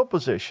good field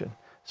position.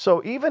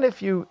 So even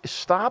if you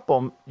stop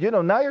him,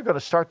 now you're going to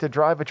start to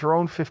drive at your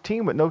own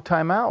 15 with no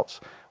timeouts.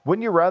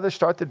 Wouldn't you rather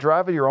start to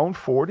drive at your own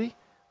 40?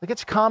 Like,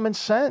 it's common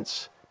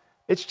sense.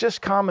 It's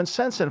just common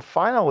sense. And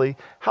finally,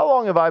 how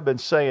long have I been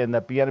saying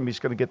that Bieniemy's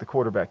going to get the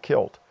quarterback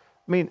killed?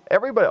 I mean,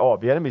 everybody,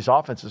 Bieniemy's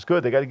offense is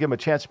good. They got to give him a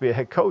chance to be a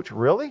head coach.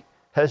 Really?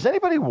 Has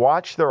anybody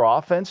watched their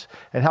offense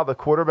and how the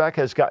quarterback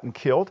has gotten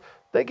killed?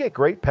 They get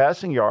great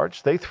passing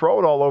yards. They throw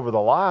it all over the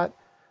lot.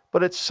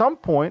 But at some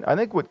point, I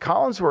think what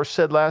Collinsworth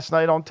said last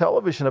night on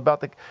television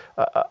about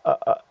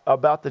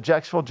the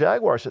Jacksonville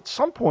Jaguars, at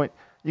some point,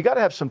 you got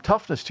to have some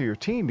toughness to your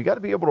team. You got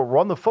to be able to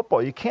run the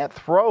football. You can't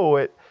throw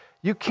it.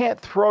 You can't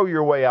throw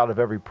your way out of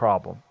every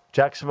problem.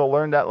 Jacksonville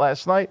learned that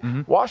last night.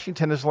 Mm-hmm.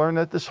 Washington has learned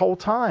that this whole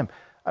time.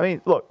 I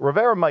mean, look,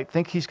 Rivera might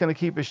think he's going to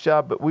keep his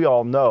job, but we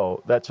all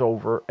know that's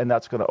over, and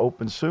that's going to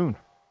open soon.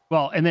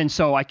 Well, and then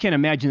so I can't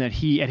imagine that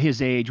he, at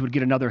his age, would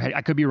get another head.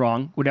 I could be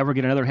wrong. Would ever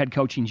get another head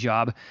coaching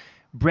job.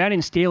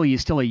 Brandon Staley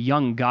is still a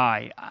young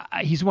guy.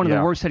 He's one of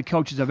the worst head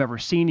coaches I've ever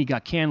seen. He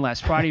got canned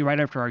last Friday right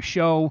after our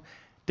show.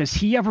 Does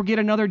he ever get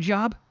another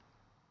job?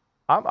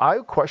 I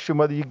question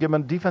whether you give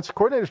him a defensive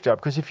coordinator's job,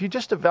 because if you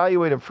just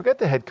evaluate him, forget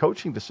the head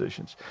coaching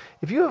decisions.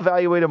 If you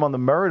evaluate him on the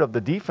merit of the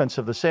defense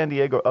of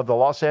the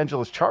Los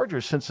Angeles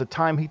Chargers since the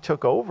time he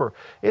took over,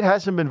 it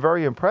hasn't been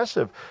very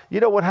impressive. You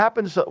know what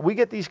happens? We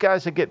get these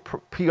guys that get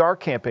PR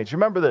campaigns.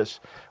 Remember this.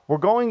 We're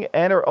going to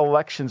enter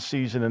election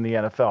season in the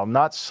NFL,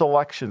 not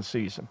selection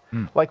season.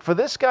 Like, for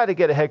this guy to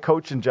get a head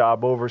coaching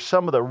job over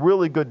some of the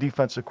really good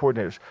defensive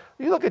coordinators,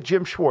 you look at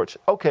Jim Schwartz.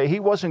 Okay, he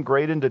wasn't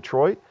great in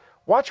Detroit.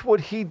 Watch what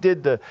he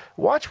did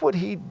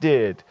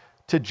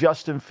to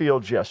Justin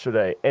Fields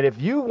yesterday. And if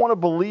you want to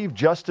believe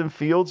Justin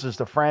Fields is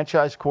the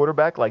franchise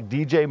quarterback like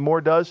DJ Moore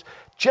does,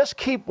 just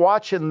keep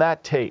watching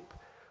that tape.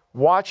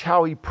 Watch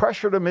how he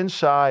pressured him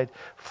inside,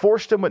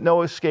 forced him with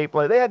no escape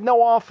lane. They had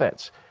no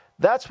offense.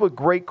 That's what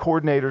great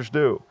coordinators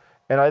do.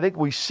 And I think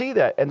we see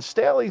that. And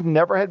Staley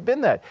never had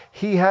been that.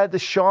 He had the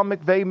Sean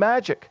McVay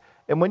magic.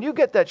 And when you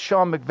get that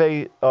Sean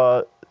McVay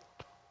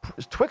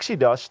Twixie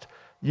dust,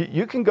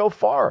 you can go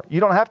far. You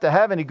don't have to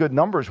have any good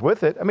numbers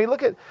with it. I mean,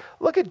 look at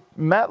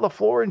Matt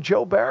LaFleur and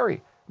Joe Barry.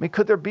 I mean,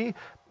 could there be?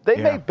 They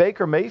made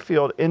Baker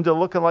Mayfield into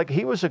looking like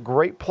he was a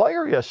great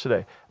player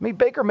yesterday. I mean,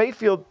 Baker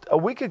Mayfield a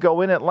week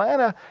ago in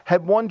Atlanta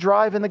had one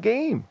drive in the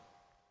game.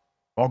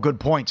 All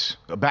good points.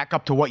 Back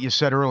up to what you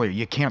said earlier.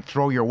 You can't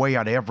throw your way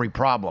out of every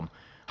problem.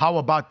 How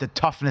about the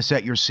toughness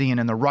that you're seeing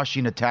in the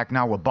rushing attack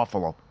now with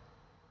Buffalo?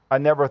 I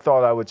never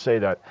thought I would say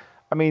that.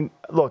 I mean,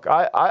 look,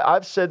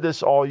 I've said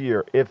this all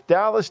year. If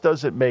Dallas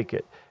doesn't make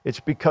it, it's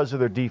because of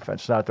their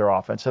defense, not their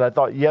offense. And I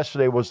thought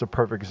yesterday was the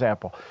perfect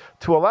example.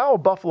 To allow a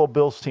Buffalo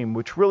Bills team,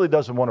 which really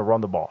doesn't want to run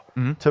the ball,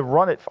 to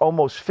run it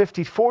almost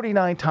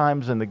 49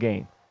 times in the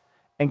game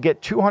and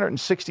get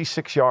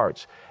 266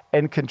 yards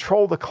and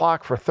control the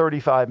clock for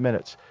 35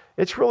 minutes,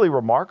 it's really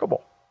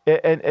remarkable.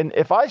 And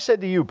if I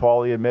said to you,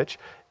 Paulie and Mitch,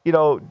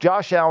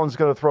 Josh Allen's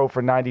going to throw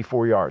for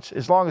 94 yards,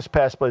 as long as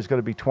pass play is going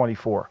to be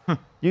 24.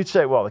 You'd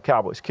say, well, the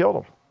Cowboys killed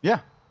him.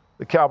 Yeah.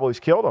 The Cowboys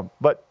killed him.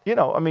 But,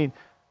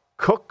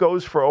 Cook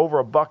goes for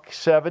over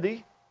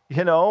 $170,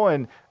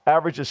 and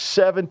averages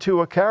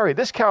 7.2 a carry.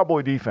 This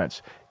Cowboy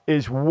defense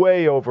is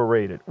way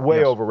overrated,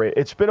 overrated.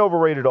 It's been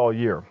overrated all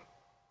year.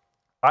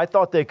 I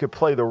thought they could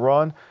play the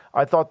run.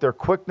 I thought their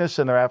quickness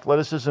and their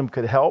athleticism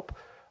could help.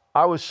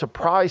 I was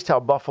surprised how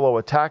Buffalo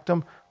attacked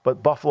them,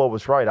 but Buffalo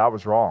was right. I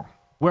was wrong.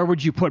 Where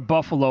would you put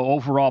Buffalo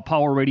overall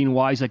power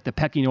rating-wise, like the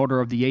pecking order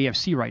of the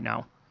AFC right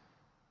now?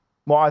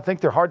 Well, I think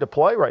they're hard to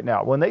play right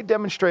now. When they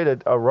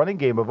demonstrated a running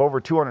game of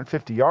over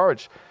 250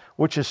 yards,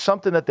 which is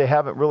something that they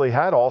haven't really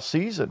had all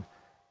season,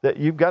 that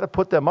you've got to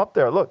put them up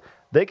there. Look,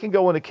 they can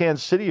go into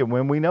Kansas City and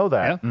win. We know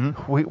that. Yeah.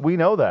 We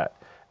know that.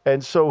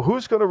 And so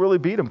who's going to really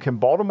beat them? Can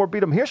Baltimore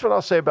beat them? Here's what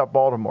I'll say about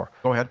Baltimore.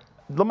 Go ahead.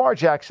 Lamar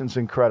Jackson's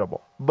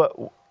incredible, but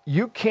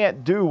you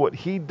can't do what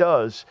he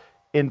does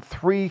in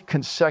 3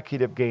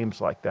 consecutive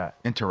games like that.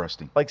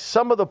 Interesting. Like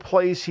some of the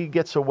plays he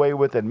gets away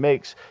with and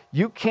makes,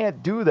 you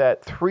can't do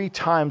that 3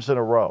 times in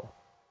a row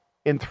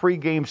in 3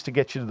 games to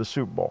get you to the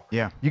Super Bowl.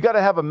 Yeah. You got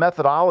to have a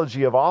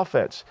methodology of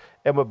offense.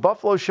 And what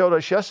Buffalo showed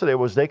us yesterday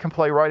was they can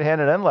play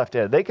right-handed and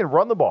left-handed. They can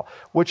run the ball,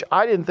 which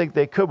I didn't think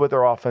they could with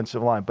their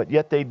offensive line, but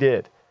yet they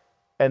did.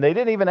 And they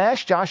didn't even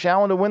ask Josh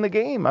Allen to win the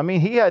game. I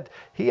mean, he had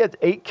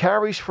 8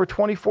 carries for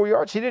 24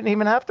 yards. He didn't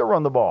even have to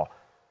run the ball.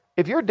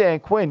 If you're Dan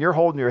Quinn, you're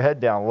holding your head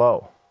down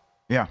low.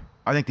 Yeah,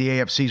 I think the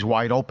AFC's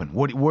wide open.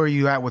 Where are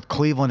you at with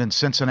Cleveland and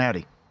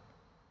Cincinnati?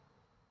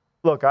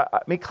 Look, I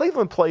mean,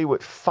 Cleveland played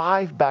with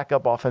 5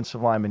 backup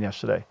offensive linemen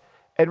yesterday.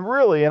 And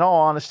really, in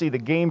all honesty, the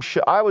game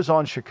I was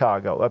on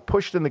Chicago. I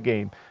pushed in the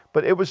game,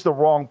 but it was the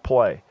wrong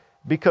play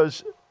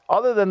because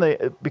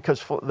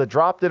the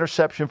dropped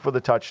interception for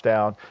the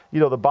touchdown,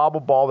 the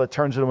bobble ball that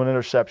turns into an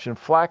interception,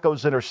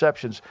 Flacco's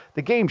interceptions,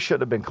 the game should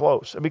have been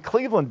close. I mean,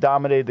 Cleveland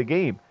dominated the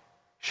game.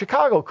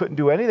 Chicago couldn't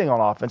do anything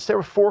on offense. They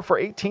were 4 for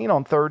 18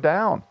 on third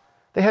down.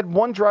 They had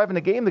one drive in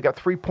the game. They got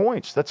 3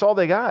 points. That's all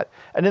they got.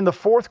 And in the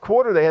fourth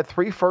quarter, they had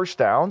 3 first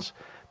downs.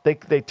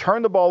 They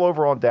turned the ball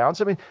over on downs.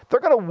 I mean, they're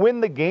going to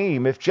win the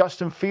game if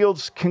Justin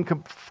Fields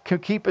can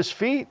keep his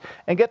feet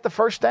and get the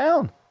first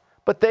down.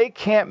 But they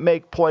can't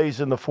make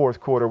plays in the fourth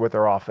quarter with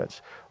their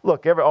offense.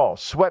 Look,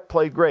 Sweat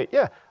played great.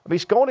 Yeah, I mean,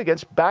 he's going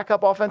against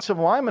backup offensive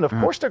linemen. Of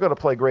course they're going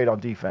to play great on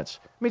defense.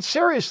 I mean,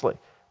 seriously,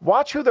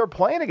 watch who they're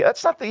playing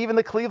against. That's not even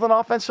the Cleveland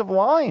offensive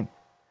line.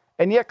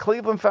 And yet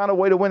Cleveland found a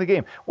way to win the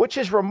game, which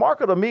is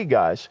remarkable to me,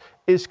 guys,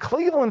 is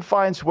Cleveland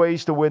finds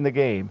ways to win the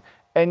game.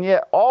 And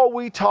yet all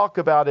we talk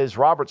about is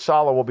Robert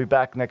Saleh will be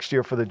back next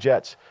year for the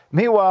Jets.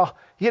 Meanwhile,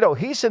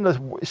 he's in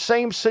the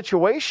same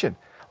situation.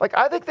 Like,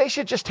 I think they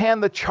should just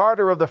hand the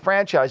charter of the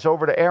franchise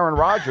over to Aaron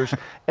Rodgers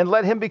and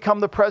let him become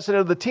the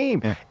president of the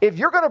team. Yeah. If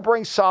you're going to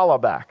bring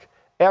Saleh back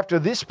after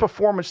this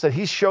performance that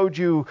he showed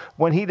you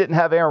when he didn't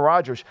have Aaron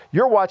Rodgers,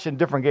 you're watching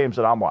different games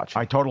than I'm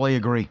watching. I totally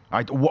agree.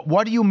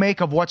 What do you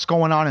make of what's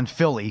going on in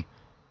Philly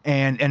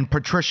and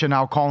Patricia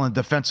now calling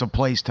defensive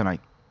plays tonight?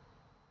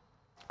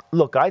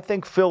 Look, I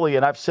think Philly,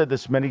 and I've said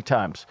this many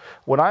times,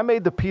 when I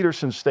made the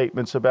Peterson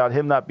statements about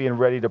him not being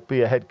ready to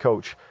be a head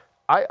coach,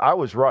 I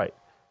was right.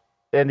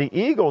 And the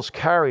Eagles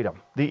carried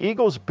him. The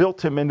Eagles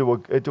built him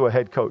into a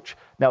head coach.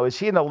 Now, is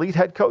he an elite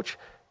head coach?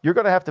 You're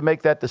going to have to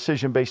make that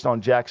decision based on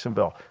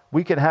Jacksonville.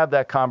 We can have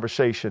that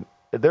conversation.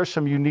 There's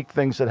some unique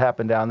things that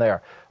happen down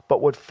there.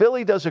 But what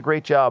Philly does a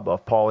great job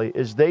of, Paulie,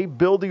 is they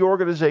build the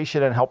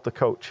organization and help the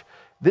coach.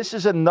 This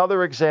is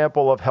another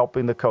example of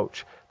helping the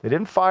coach. They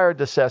didn't fire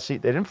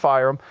DeCessi. They didn't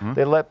fire him. Mm-hmm.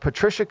 They let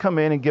Patricia come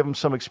in and give him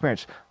some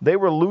experience. They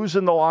were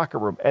losing the locker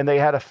room, and they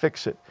had to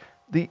fix it.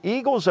 The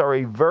Eagles are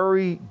a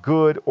very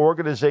good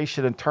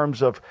organization in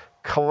terms of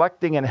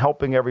collecting and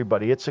helping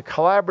everybody. It's a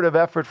collaborative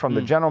effort from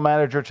the general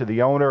manager to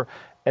the owner,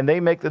 and they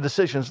make the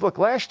decisions. Look,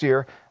 last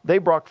year, they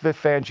brought Vic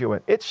Fangio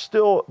in. It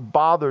still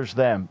bothers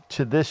them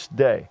to this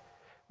day.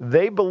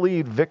 They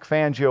believed Vic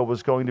Fangio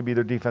was going to be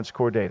their defense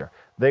coordinator.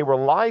 They were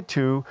lied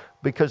to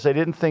because they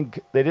didn't think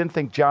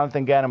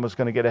Jonathan Gannon was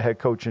going to get a head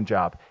coaching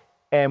job.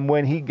 And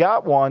when he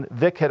got one,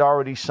 Vic had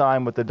already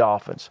signed with the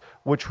Dolphins,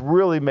 which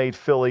really made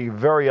Philly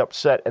very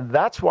upset. And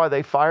that's why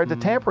they fired the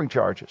tampering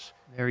charges.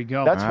 There you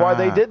go. That's why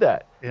they did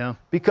that. Yeah.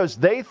 Because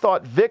they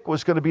thought Vic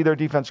was going to be their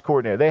defense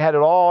coordinator. They had it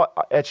all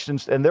etched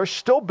in, and they're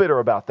still bitter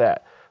about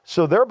that.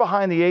 So they're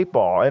behind the 8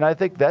 ball, and I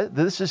think that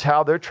this is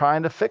how they're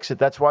trying to fix it.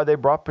 That's why they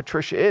brought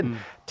Patricia in,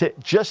 to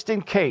just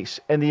in case,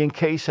 and the in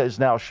case has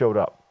now showed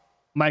up.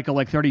 Michael,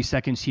 like 30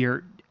 seconds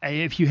here.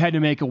 If you had to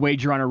make a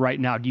wager on it right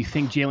now, do you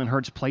think Jalen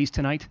Hurts plays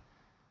tonight?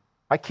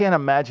 I can't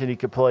imagine he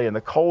could play in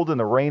the cold and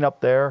the rain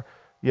up there,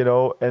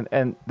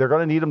 and they're going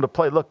to need him to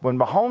play. Look, when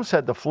Mahomes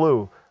had the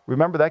flu,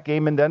 remember that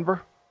game in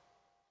Denver?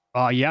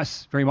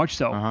 Yes, very much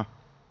so. Uh-huh.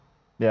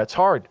 Yeah, it's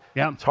hard.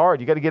 Yeah. It's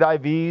hard. You got to get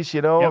IVs,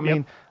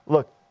 Yep.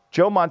 Look,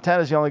 Joe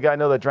Montana's the only guy I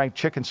know that drank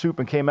chicken soup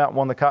and came out and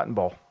won the Cotton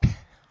Bowl.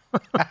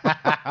 Thanks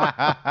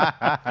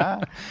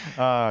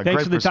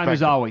for the time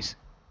as always.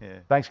 Yeah.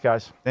 Thanks,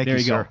 guys. Thank you,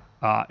 sir.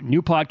 Go.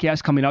 New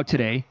podcast coming out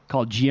today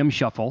called GM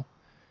Shuffle.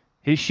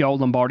 His show,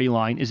 Lombardi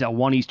Line, is at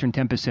 1 Eastern,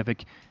 10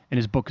 Pacific, and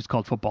his book is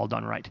called Football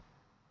Done Right.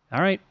 All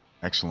right.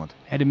 Excellent.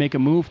 Had to make a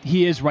move.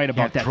 He is right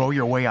about that. Throw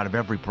your way out of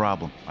every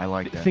problem. I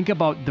like that. Think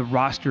about the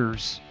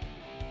rosters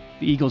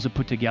the Eagles have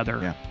put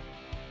together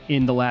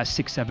in the last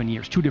 6-7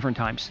 years, 2 different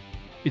times.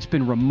 It's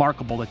been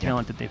remarkable, the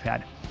talent that they've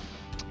had.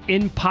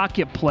 In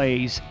pocket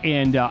plays,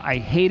 and I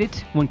hate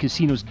it when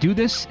casinos do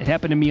this. It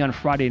happened to me on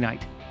Friday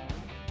night.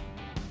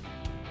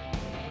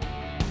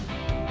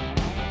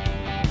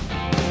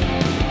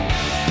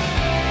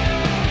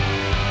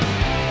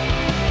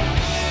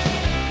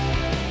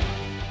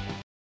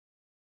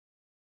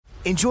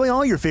 Enjoy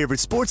all your favorite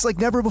sports like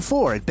never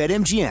before at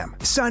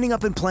BetMGM. Signing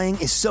up and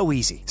playing is so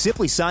easy.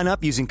 Simply sign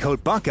up using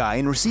code Buckeye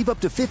and receive up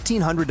to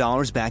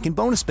 $1,500 back in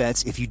bonus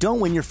bets if you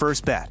don't win your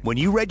first bet. When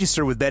you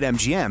register with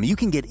BetMGM, you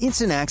can get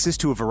instant access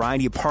to a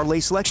variety of parlay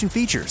selection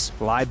features,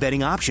 live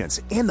betting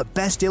options, and the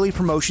best daily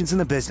promotions in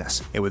the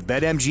business. And with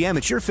BetMGM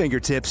at your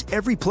fingertips,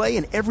 every play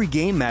and every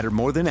game matter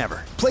more than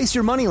ever. Place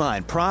your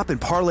moneyline, prop,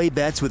 and parlay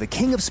bets with the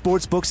king of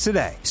sportsbooks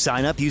today.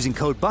 Sign up using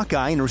code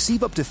Buckeye and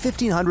receive up to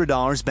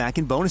 $1,500 back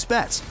in bonus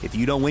bets if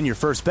you don't win your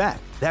first bet.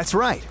 That's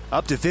right,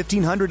 up to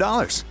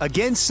 $1,500.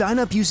 Again, sign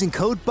up using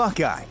code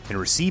Buckeye and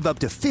receive up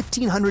to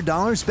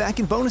 $1,500 back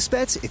in bonus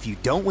bets if you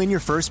don't win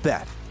your first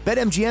bet.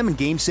 BetMGM and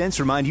GameSense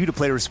remind you to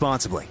play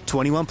responsibly.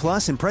 21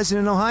 plus and present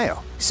in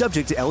Ohio.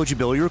 Subject to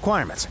eligibility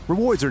requirements.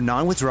 Rewards are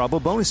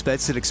non-withdrawable bonus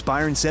bets that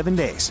expire in 7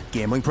 days.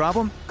 Gambling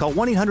problem? Call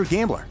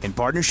 1-800-GAMBLER in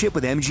partnership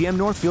with MGM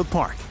Northfield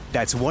Park.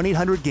 That's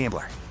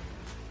 1-800-GAMBLER.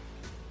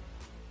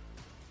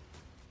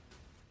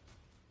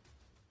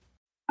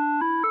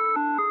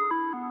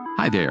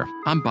 Hi there,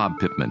 I'm Bob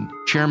Pittman,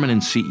 Chairman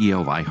and CEO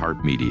of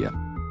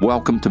iHeartMedia.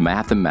 Welcome to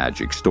Math and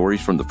Magic,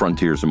 Stories from the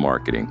Frontiers of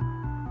Marketing.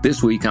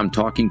 This week, I'm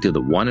talking to the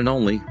one and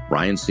only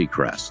Ryan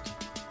Seacrest.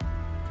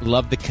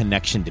 Love the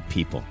connection to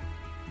people.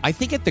 I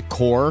think at the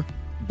core,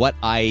 what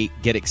I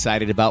get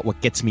excited about, what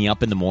gets me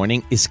up in the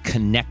morning, is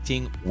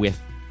connecting with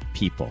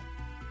people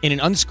in an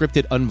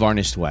unscripted,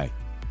 unvarnished way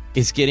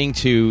is getting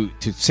to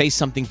say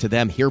something to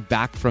them, hear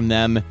back from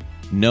them,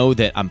 know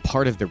that I'm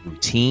part of the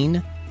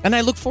routine. And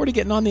I look forward to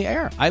getting on the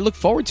air. I look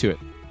forward to it.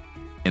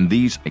 In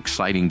these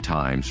exciting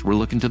times, we're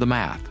looking to the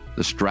math,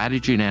 the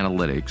strategy and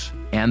analytics,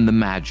 and the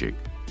magic,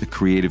 the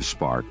creative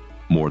spark,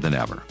 more than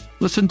ever.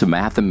 Listen to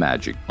Math and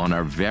Magic on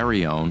our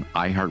very own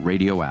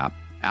iHeartRadio app,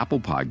 Apple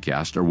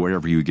Podcast, or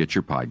wherever you get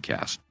your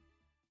podcast.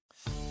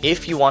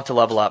 If you want to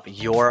level up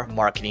your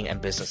marketing and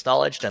business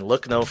knowledge, then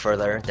look no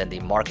further than the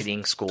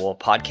Marketing School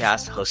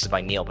podcast hosted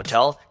by Neil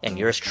Patel and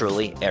yours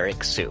truly,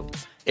 Eric Sue.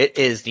 It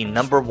is the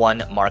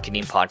 #1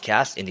 marketing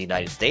podcast in the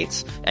United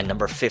States and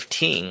number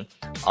 15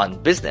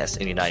 on business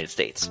in the United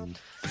States.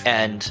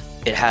 And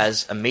it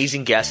has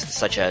amazing guests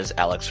such as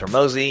Alex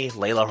Hormozi,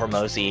 Layla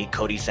Hormozi,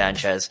 Cody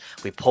Sanchez.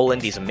 We pull in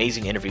these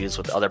amazing interviews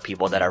with other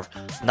people that are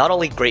not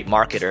only great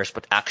marketers,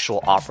 but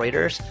actual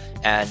operators.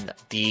 And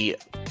the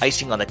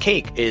icing on the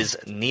cake is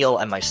Neil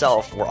and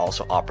myself were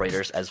also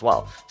operators as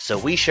well. So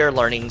we share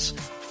learnings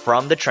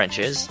from the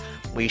trenches.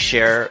 We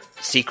share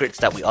secrets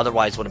that we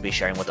otherwise wouldn't be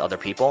sharing with other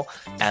people.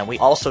 And we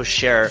also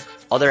share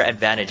other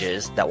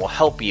advantages that will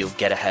help you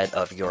get ahead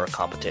of your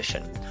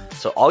competition.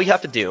 So all you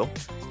have to do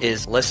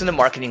is listen to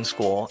Marketing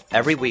School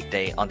every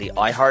weekday on the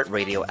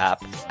iHeartRadio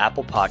app,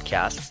 Apple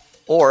Podcasts,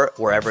 or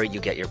wherever you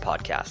get your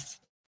podcasts.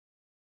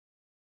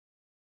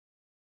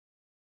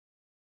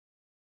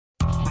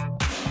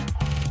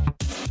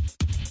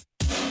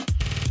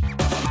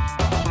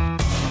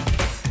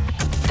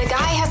 The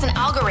guy has an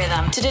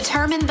algorithm to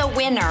determine the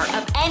winner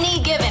of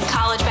any given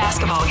college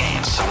basketball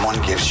game. Someone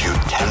gives you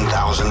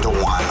 10,000 to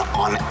 1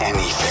 on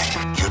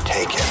anything. You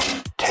take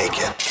it. Take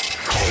it.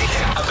 Take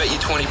it. I bet you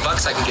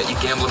 $20 I can get you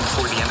gambling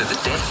before the end of the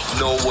day.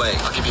 No way.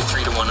 I'll give you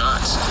 3 to 1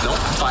 odds. Nope.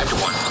 5 to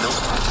 1. Nope.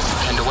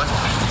 10 to 1.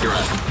 You're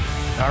on.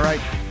 All right.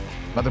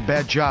 Another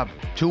bad job.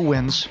 2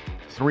 wins,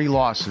 3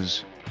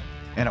 losses,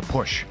 and a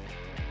push.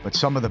 But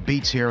some of the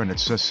beats here, and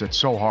it's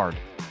so hard.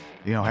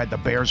 You know, had the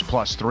Bears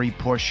 +3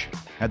 push,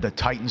 had the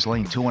Titans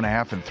laying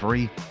 2.5 and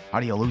 3.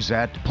 How do you lose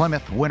that?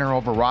 Plymouth winner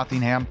over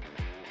Rothingham.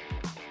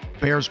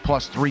 Bears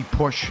 +3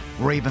 push,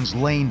 Ravens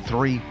laying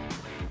 3.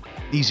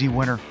 Easy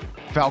winner.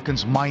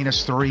 Falcons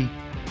 -3.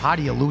 How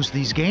do you lose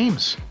these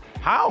games?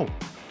 How?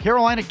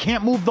 Carolina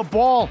can't move the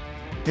ball.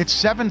 It's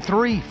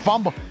 7-3.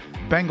 Fumble.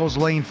 Bengals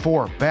laying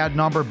 4. Bad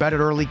number. Bet it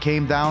early,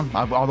 came down.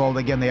 Although,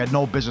 again, they had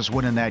no business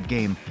winning that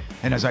game.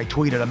 And as I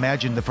tweeted,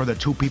 imagine for the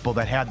 2 people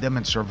that had them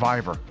in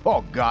Survivor.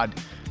 Oh, God.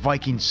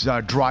 Vikings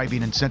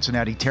driving in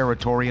Cincinnati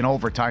territory in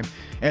overtime.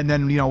 And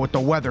then, you know, with the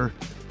weather,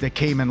 they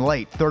came in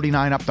late.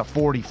 39 up to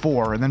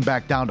 44, and then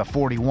back down to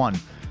 41.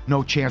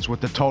 No chance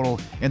with the total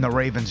in the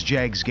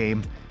Ravens-Jags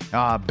game.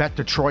 Bet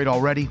Detroit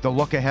already, the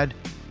look ahead.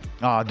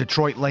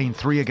 Detroit laying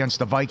 3 against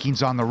the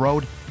Vikings on the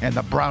road. And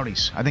the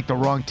Brownies. I think the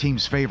wrong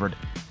team's favored.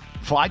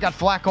 I got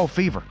Flacco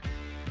fever.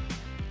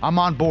 I'm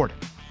on board.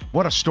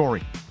 What a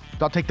story.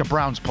 I'll take the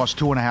Browns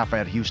 +2.5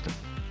 at Houston.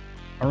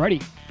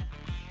 Alrighty.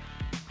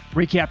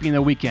 Recapping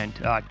the weekend.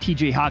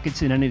 TJ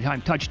Hockenson,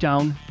 anytime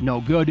touchdown,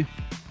 no good.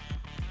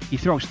 He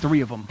throws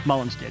 3 of them.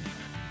 Mullins did.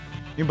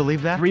 You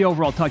believe that? 3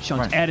 overall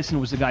touchdowns. Right.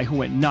 Addison was the guy who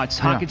went nuts.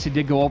 Yeah. Hockenson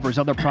did go over his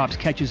other props,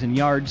 catches and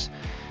yards.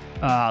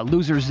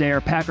 Losers there.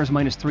 Packers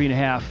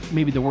 -3.5.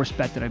 Maybe the worst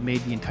bet that I've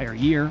made the entire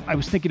year. I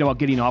was thinking about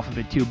getting off of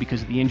it, too,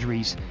 because of the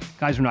injuries.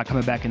 Guys were not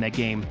coming back in that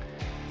game.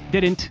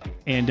 Didn't.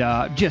 And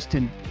just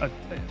a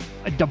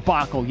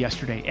debacle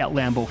yesterday at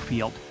Lambeau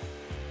Field.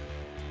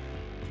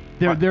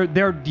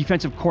 Their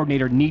defensive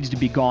coordinator needs to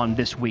be gone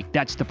this week.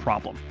 That's the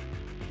problem.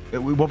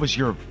 What was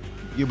you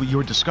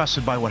were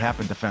disgusted by what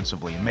happened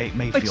defensively in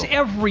Mayfield.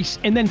 It's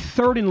and then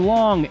 3rd and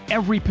long,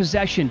 every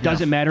possession,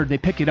 doesn't matter. They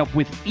pick it up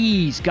with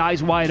ease,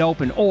 guys wide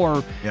open,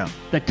 or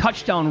the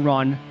touchdown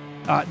run,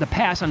 the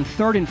pass on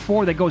 3rd and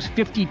 4 that goes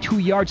 52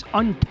 yards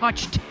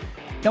untouched.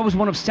 That was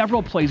one of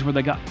several plays where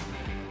they got.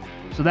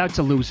 So that's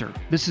a loser.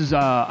 This is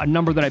a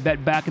number that I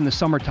bet back in the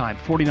summertime,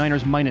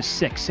 49ers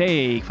 -6.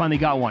 Hey, finally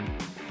got one,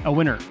 a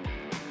winner.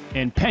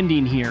 And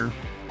pending here,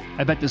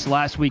 I bet this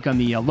last week on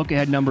the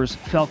look-ahead numbers,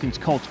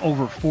 Falcons-Colts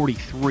over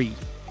 43.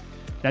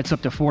 That's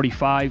up to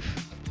 45.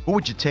 What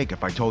would you take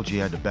if I told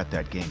you had to bet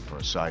that game for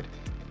a side?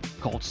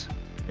 Colts.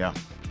 Yeah.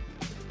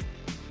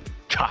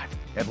 God,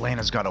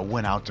 Atlanta's got to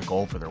win out to go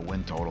over their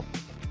win total.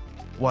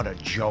 What a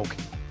joke.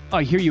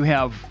 Here you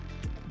have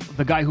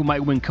the guy who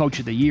might win Coach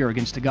of the Year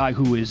against the guy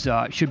who is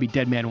should be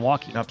dead man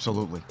walking.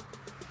 Absolutely.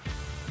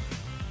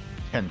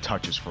 10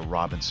 touches for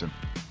Robinson.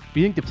 Do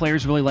you think the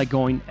players really like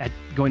going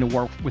to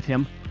work with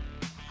him?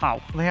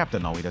 How? Well, they have to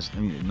know he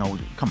doesn't. No,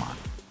 come on.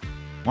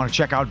 Want to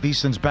check out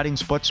VSiN's betting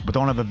splits but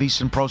don't have a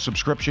VSiN Pro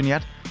subscription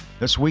yet?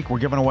 This week we're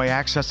giving away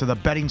access to the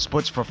betting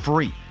splits for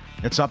free.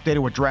 It's updated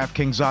with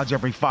DraftKings odds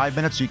every 5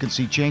 minutes so you can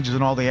see changes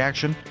in all the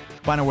action.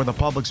 Find out where the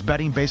public's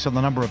betting based on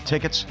the number of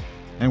tickets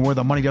and where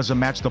the money doesn't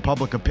match the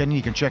public opinion.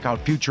 You can check out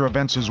future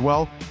events as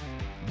well.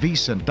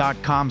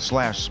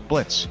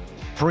 VSiN.com/splits.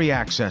 Free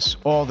access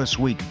all this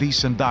week.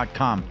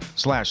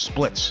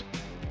 VSiN.com/splits.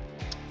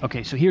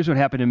 Okay, so here's what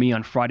happened to me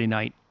on Friday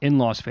night in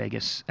Las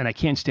Vegas, and I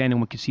can't stand it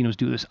when casinos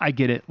do this. I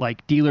get it.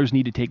 Like, dealers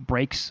need to take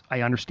breaks.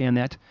 I understand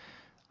that.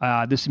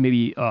 This is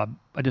maybe a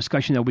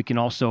discussion that we can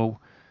also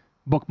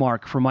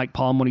bookmark for Mike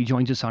Palm when he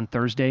joins us on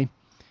Thursday.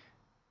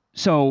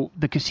 So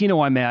the casino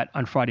I'm at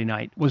on Friday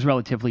night was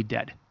relatively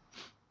dead.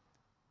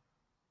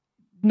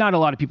 Not a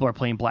lot of people are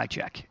playing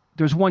blackjack.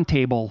 There's one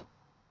table.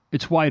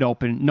 It's wide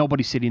open.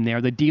 Nobody's sitting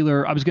there. The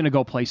dealer, I was going to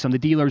go play some. The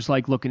dealer's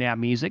like looking at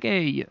me. He's like,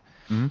 hey.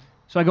 Mm-hmm.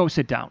 So I go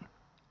sit down.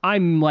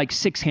 I'm like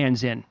 6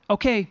 hands in.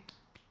 Okay,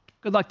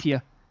 good luck to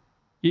you.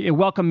 You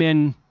welcome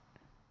in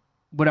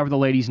whatever the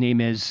lady's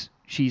name is.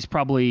 She's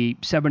probably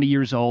 70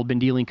 years old, been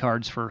dealing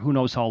cards for who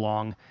knows how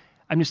long.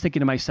 I'm just thinking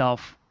to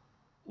myself,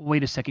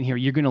 wait a second here.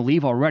 You're going to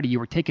leave already. You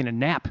were taking a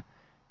nap.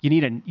 You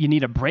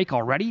need a break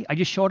already? I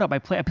just showed up. I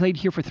played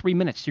here for 3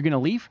 minutes. You're going to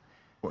leave?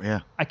 Well,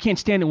 yeah. I can't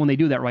stand it when they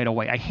do that right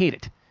away. I hate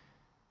it.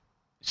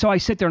 So I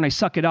sit there and I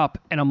suck it up,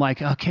 and I'm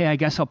like, okay, I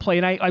guess I'll play.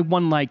 And I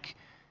won like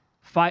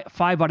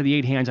five out of the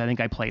 8 hands I think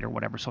I played or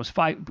whatever. So it's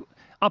 5,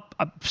 up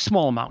a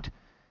small amount.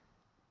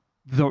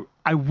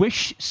 I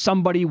wish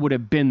somebody would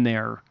have been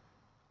there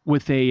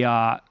with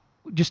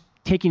just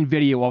taking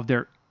video of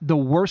the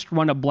worst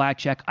run of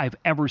blackjack I've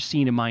ever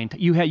seen in my entire.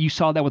 You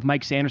saw that with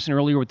Mike Sanderson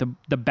earlier with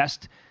the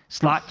best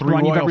slot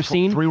run you've ever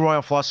seen. 3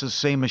 Royal Flushes,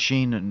 same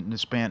machine in the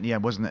span. Yeah,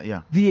 wasn't it?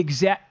 Yeah. The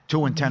exact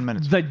 2 in 10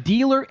 minutes. The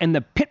dealer and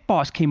the pit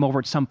boss came over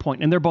at some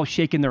point, and they're both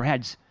shaking their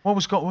heads. What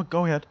was go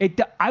ahead?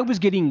 I was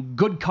getting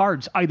good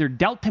cards either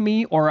dealt to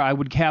me, or I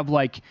would have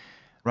like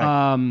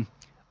a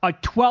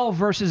 12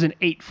 versus an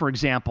 8, for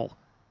example.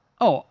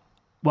 Oh,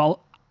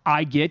 well,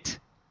 I get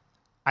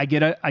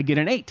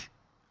an 8,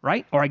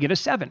 right? Or I get a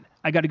 7.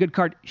 I got a good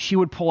card. She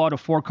would pull out a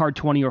 4-card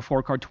 20 or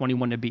 4-card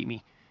 21 to beat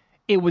me.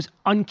 It was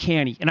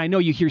uncanny. And I know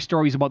you hear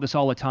stories about this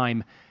all the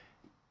time.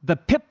 The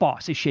pit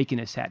boss is shaking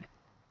his head.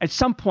 At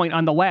some point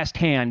on the last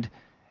hand,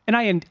 and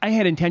I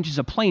had intentions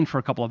of playing for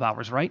a couple of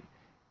hours, right?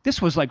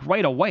 This was like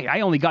right away.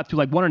 I only got through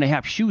like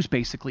 1.5 shoes,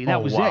 basically.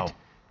 That was it.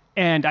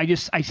 And I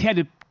had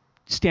to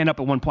stand up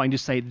at one point and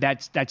just say,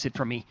 that's it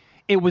for me.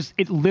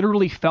 It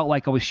literally felt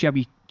like I was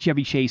Chevy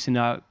Chase in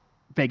a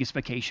Vegas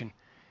Vacation.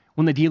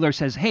 When the dealer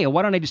says, hey,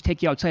 why don't I just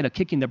take you outside of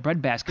kicking the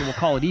breadbasket? We'll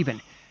call it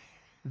even.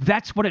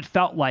 That's what it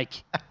felt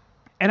like.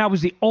 And I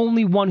was the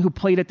only one who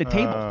played at the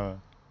table.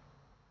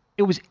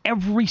 It was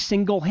every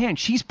single hand.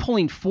 She's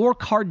pulling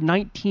 4-card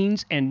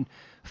 19s and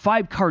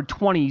 5-card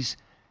 20s.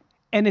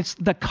 And it's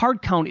the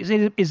card count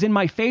is in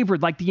my favor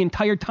like the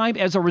entire time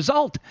as a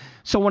result.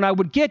 So when I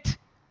would get,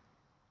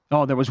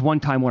 there was one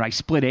time when I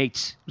split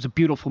 8s. It was a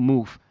beautiful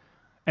move.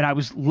 And I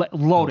was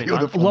loaded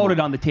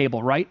on the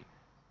table, right?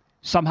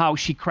 Somehow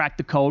she cracked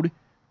the code,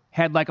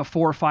 had like a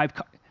 4 or 5.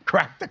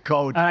 Cracked the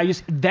code. And I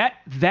just,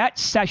 that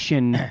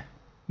session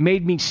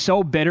made me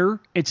so bitter.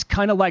 It's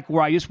kind of like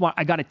where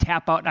I got to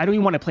tap out. I don't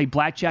even want to play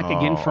blackjack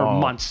again for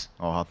months.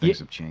 Oh, how things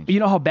have changed.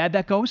 You know how bad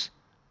that goes?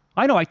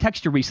 I know. I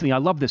texted you recently. I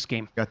love this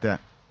game. Got that.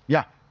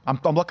 Yeah, I'm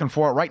looking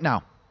for it right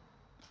now.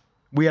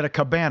 We had a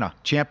Cabana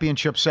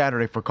Championship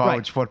Saturday for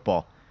college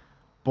football.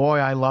 Boy,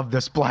 I love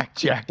this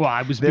blackjack. Well,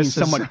 I was being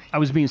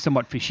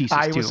somewhat facetious too.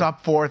 I was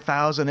up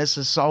 4,000. This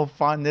is so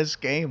fun. This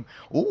game.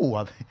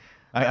 Ooh,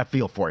 I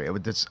feel for you.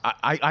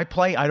 I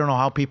play. I don't know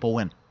how people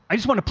win. I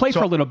just want to play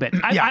for a little bit.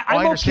 I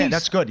understand. Okay,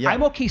 that's good. Yeah.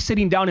 I'm okay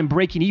sitting down and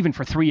breaking even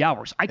for 3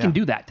 hours. I can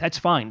do that. That's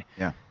fine.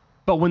 Yeah.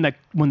 But when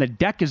the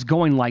deck is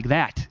going like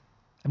that,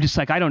 I'm just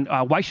like, I don't.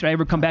 Why should I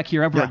ever come back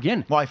here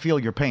again? Well, I feel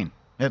your pain.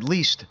 At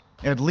least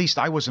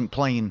I wasn't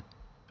playing.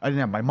 I didn't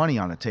have my money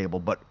on the table,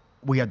 but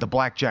we had the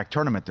blackjack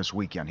tournament this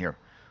weekend here,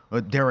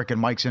 Derek and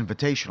Mike's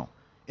Invitational.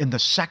 In the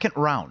second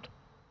round,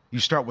 you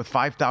start with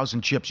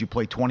 5,000 chips. You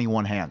play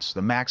 21 hands.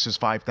 The max is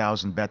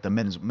 5,000 bet. The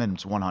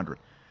minimum's 100.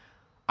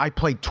 I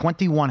played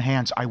 21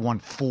 hands. I won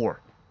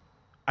 4.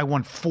 I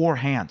won 4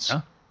 hands.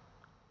 Huh?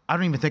 I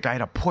don't even think I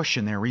had a push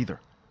in there either.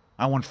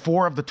 I won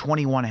 4 of the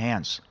 21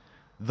 hands.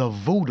 The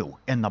voodoo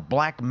and the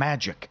black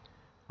magic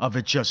of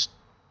it just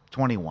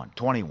 21.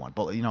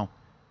 But,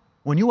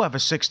 when you have a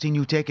 16,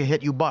 you take a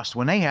hit, you bust.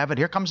 When they have it,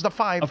 here comes the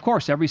 5. Of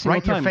course, every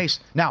single time. Right in your face.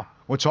 Now,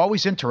 what's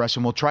always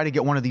interesting, we'll try to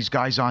get one of these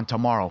guys on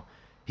tomorrow.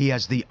 He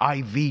has the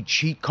IV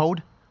cheat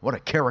code. What a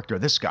character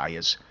this guy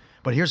is.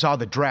 But here's how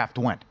the draft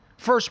went.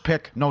 First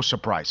pick, no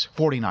surprise,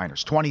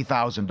 49ers,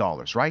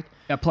 $20,000, right?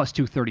 Yeah, plus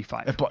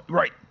 235.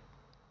 Right.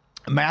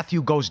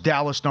 Matthew goes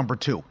Dallas number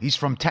 2. He's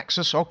from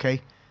Texas,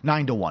 okay,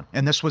 9-1.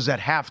 And this was at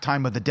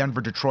halftime of the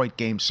Denver-Detroit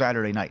game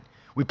Saturday night.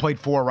 We played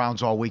 4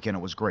 rounds all weekend. It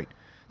was great.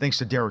 Thanks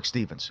to Derek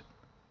Stevens.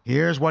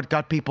 Here's what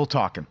got people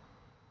talking.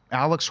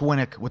 Alex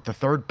Winnick, with the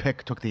 3rd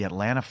pick, took the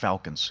Atlanta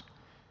Falcons.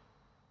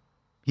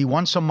 He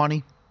won some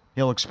money.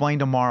 He'll explain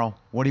tomorrow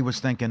what he was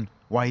thinking,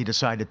 why he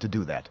decided to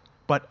do that.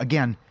 But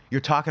again, you're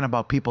talking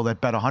about people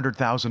that bet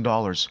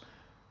 $100,000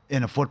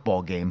 in a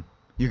football game.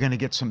 You're going to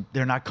get some.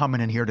 They're not coming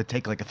in here to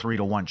take like a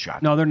 3-1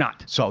 shot. No, they're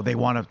not. So they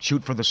want to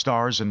shoot for the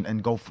stars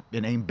and go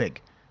and aim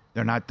big.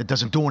 They're not. That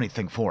doesn't do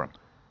anything for them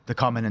to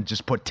come in and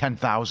just put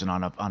 10,000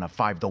 on a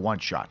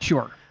 5-1 shot.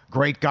 Sure.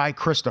 Great guy,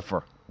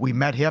 Christopher. We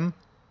met him.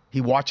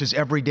 He watches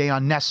every day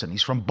on Nesson.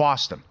 He's from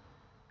Boston.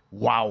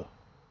 Wow.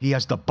 He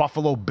has the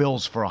Buffalo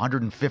Bills for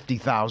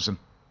 $150,000.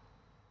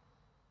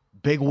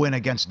 Big win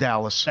against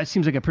Dallas. That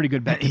seems like a pretty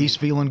good bet. He's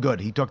feeling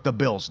good. He took the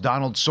Bills.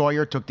 Donald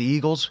Sawyer took the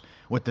Eagles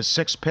with the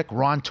 6th pick.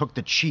 Ron took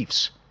the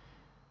Chiefs.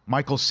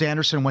 Michael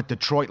Sanderson went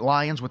Detroit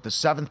Lions with the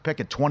 7th pick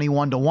at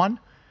 21-1.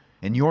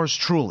 And yours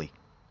truly,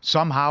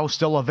 somehow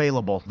still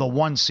available, the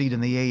 1 seed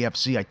in the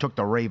AFC. I took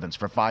the Ravens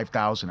for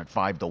 $5,000 at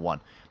 5-1.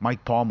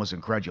 Mike Palm was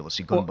incredulous.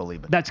 He couldn't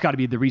believe it. That's got to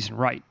be the reason,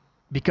 right?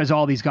 Because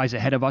all these guys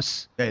ahead of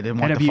us, they didn't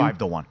want the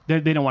 5-1.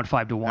 They don't want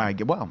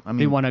 5-1. Well, I mean,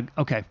 they want to.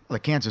 Okay.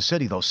 Like Kansas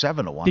City, though,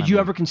 7-1. Did you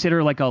ever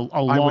consider like a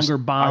longer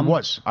bomb?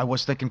 I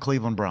was thinking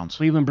Cleveland Browns.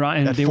 Cleveland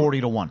Browns at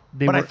 40-1.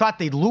 But I thought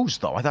they'd lose,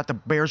 though. I thought the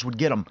Bears would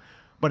get them,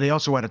 but they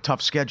also had a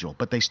tough schedule.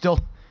 But they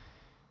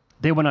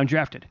went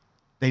undrafted.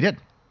 They did.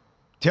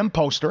 Tim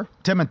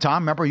and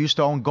Tom, remember, used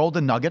to own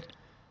Golden Nugget.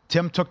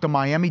 Tim took the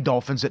Miami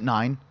Dolphins at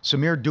 9.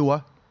 Samir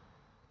Dua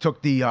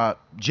took the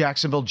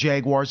Jacksonville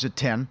Jaguars at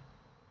 10.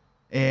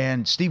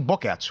 And Steve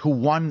Bookatz, who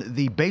won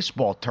the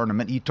baseball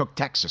tournament, he took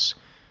Texas.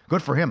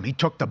 Good for him. He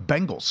took the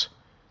Bengals.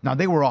 Now,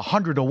 they were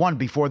 100-1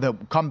 before the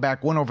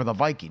comeback win over the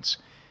Vikings.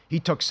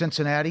 He took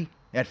Cincinnati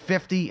at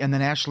 50, and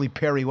then Ashley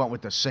Perry went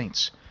with the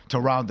Saints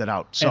to round it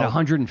out. So, at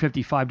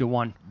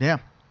 155-1. Yeah.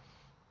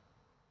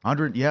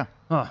 100, yeah.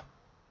 Huh.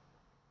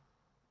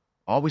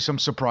 Always some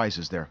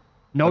surprises there.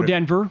 No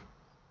Denver.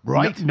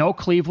 Right. No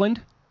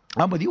Cleveland.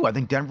 I'm with you. I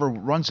think Denver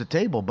runs the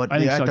table, but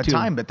at the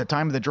time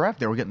of the draft,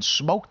 they were getting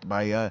smoked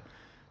by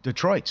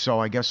Detroit. So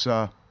I guess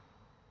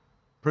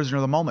prisoner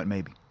of the moment,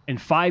 maybe.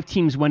 And 5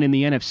 teams went in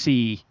the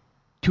NFC,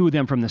 2 of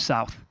them from the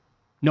South.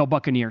 No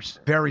Buccaneers.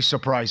 Very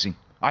surprising.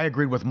 I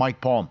agreed with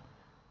Mike Palm.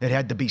 It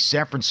had to be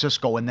San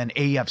Francisco and then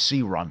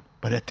AFC run,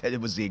 but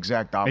it was the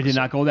exact opposite. It did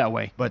not go that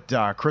way. But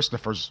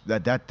Christopher's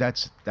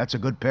that's a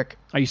good pick.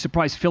 Are you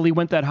surprised Philly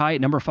went that high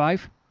at number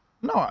 5?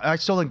 No, I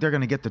still think they're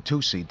going to get the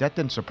 2 seed. That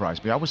didn't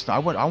surprise me. I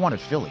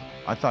wanted Philly.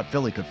 I thought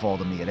Philly could fall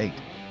to me at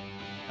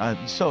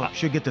 8. So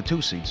should get the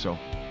 2 seed. So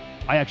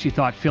I actually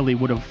thought Philly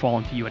would have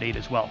fallen to you at 8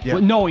 as well, yeah.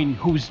 knowing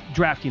who's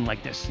drafting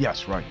like this.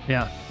 Yes, right.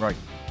 Yeah, right.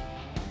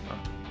 All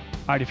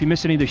right. If you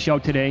missed any of the show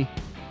today,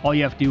 all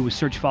you have to do is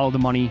search "Follow the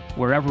Money"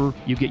 wherever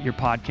you get your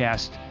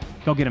podcast.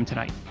 Go get them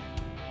tonight.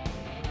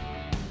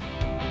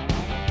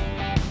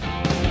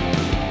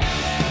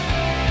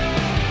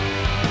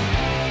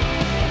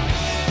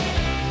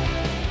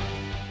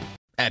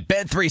 At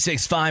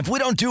Bet365, we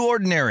don't do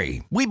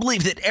ordinary. We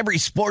believe that every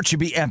sport should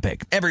be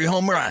epic. Every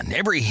home run,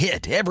 every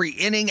hit, every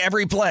inning,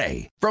 every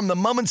play. From the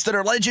moments that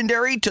are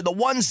legendary to the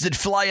ones that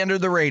fly under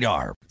the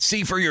radar.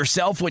 See for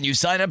yourself when you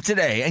sign up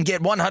today and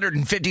get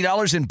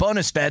 $150 in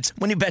bonus bets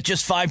when you bet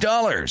just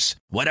 $5.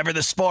 Whatever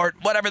the sport,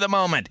 whatever the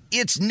moment,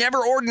 it's never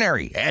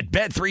ordinary at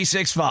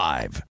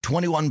Bet365.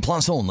 21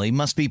 plus only.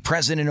 Must be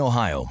present in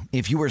Ohio.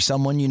 If you or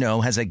someone you know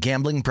has a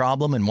gambling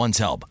problem and wants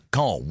help,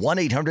 call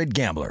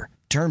 1-800-GAMBLER.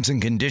 Terms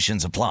and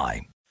conditions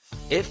apply.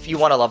 If you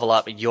want to level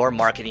up your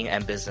marketing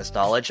and business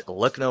knowledge,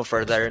 look no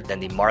further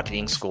than the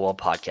Marketing School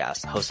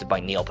podcast, hosted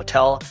by Neil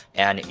Patel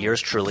and yours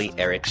truly,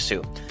 Eric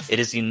Su. It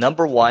is the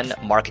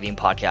 #1 marketing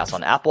podcast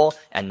on Apple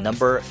and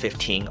number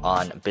 15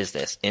 on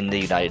business in the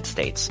United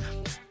States.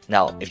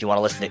 Now, if you want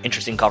to listen to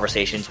interesting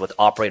conversations with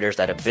operators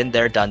that have been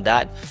there, done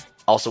that,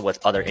 also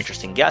with other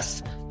interesting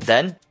guests,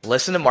 then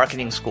listen to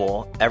Marketing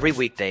School every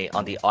weekday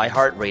on the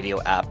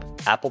iHeartRadio app,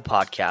 Apple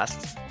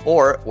Podcasts,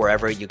 or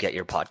wherever you get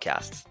your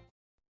podcasts.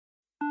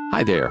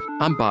 Hi there,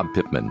 I'm Bob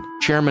Pittman,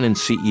 Chairman and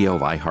CEO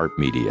of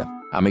iHeartMedia.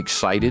 I'm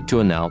excited to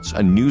announce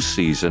a new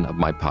season of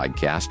my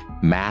podcast,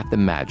 Math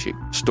and Magic,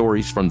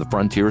 Stories from the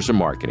Frontiers of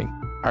Marketing.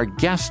 Our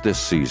guests this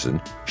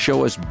season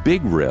show us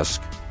big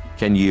risk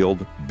can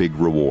yield big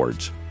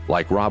rewards.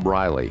 Like Rob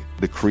Riley,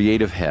 the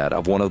creative head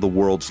of one of the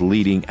world's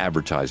leading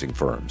advertising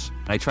firms.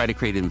 I try to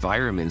create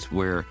environments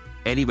where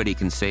anybody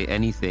can say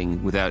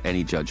anything without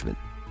any judgment.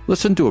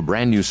 Listen to a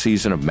brand new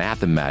season of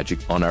Math and Magic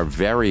on our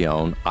very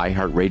own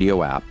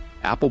iHeartRadio app,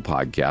 Apple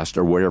Podcast,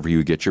 or wherever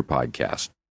you get your podcast.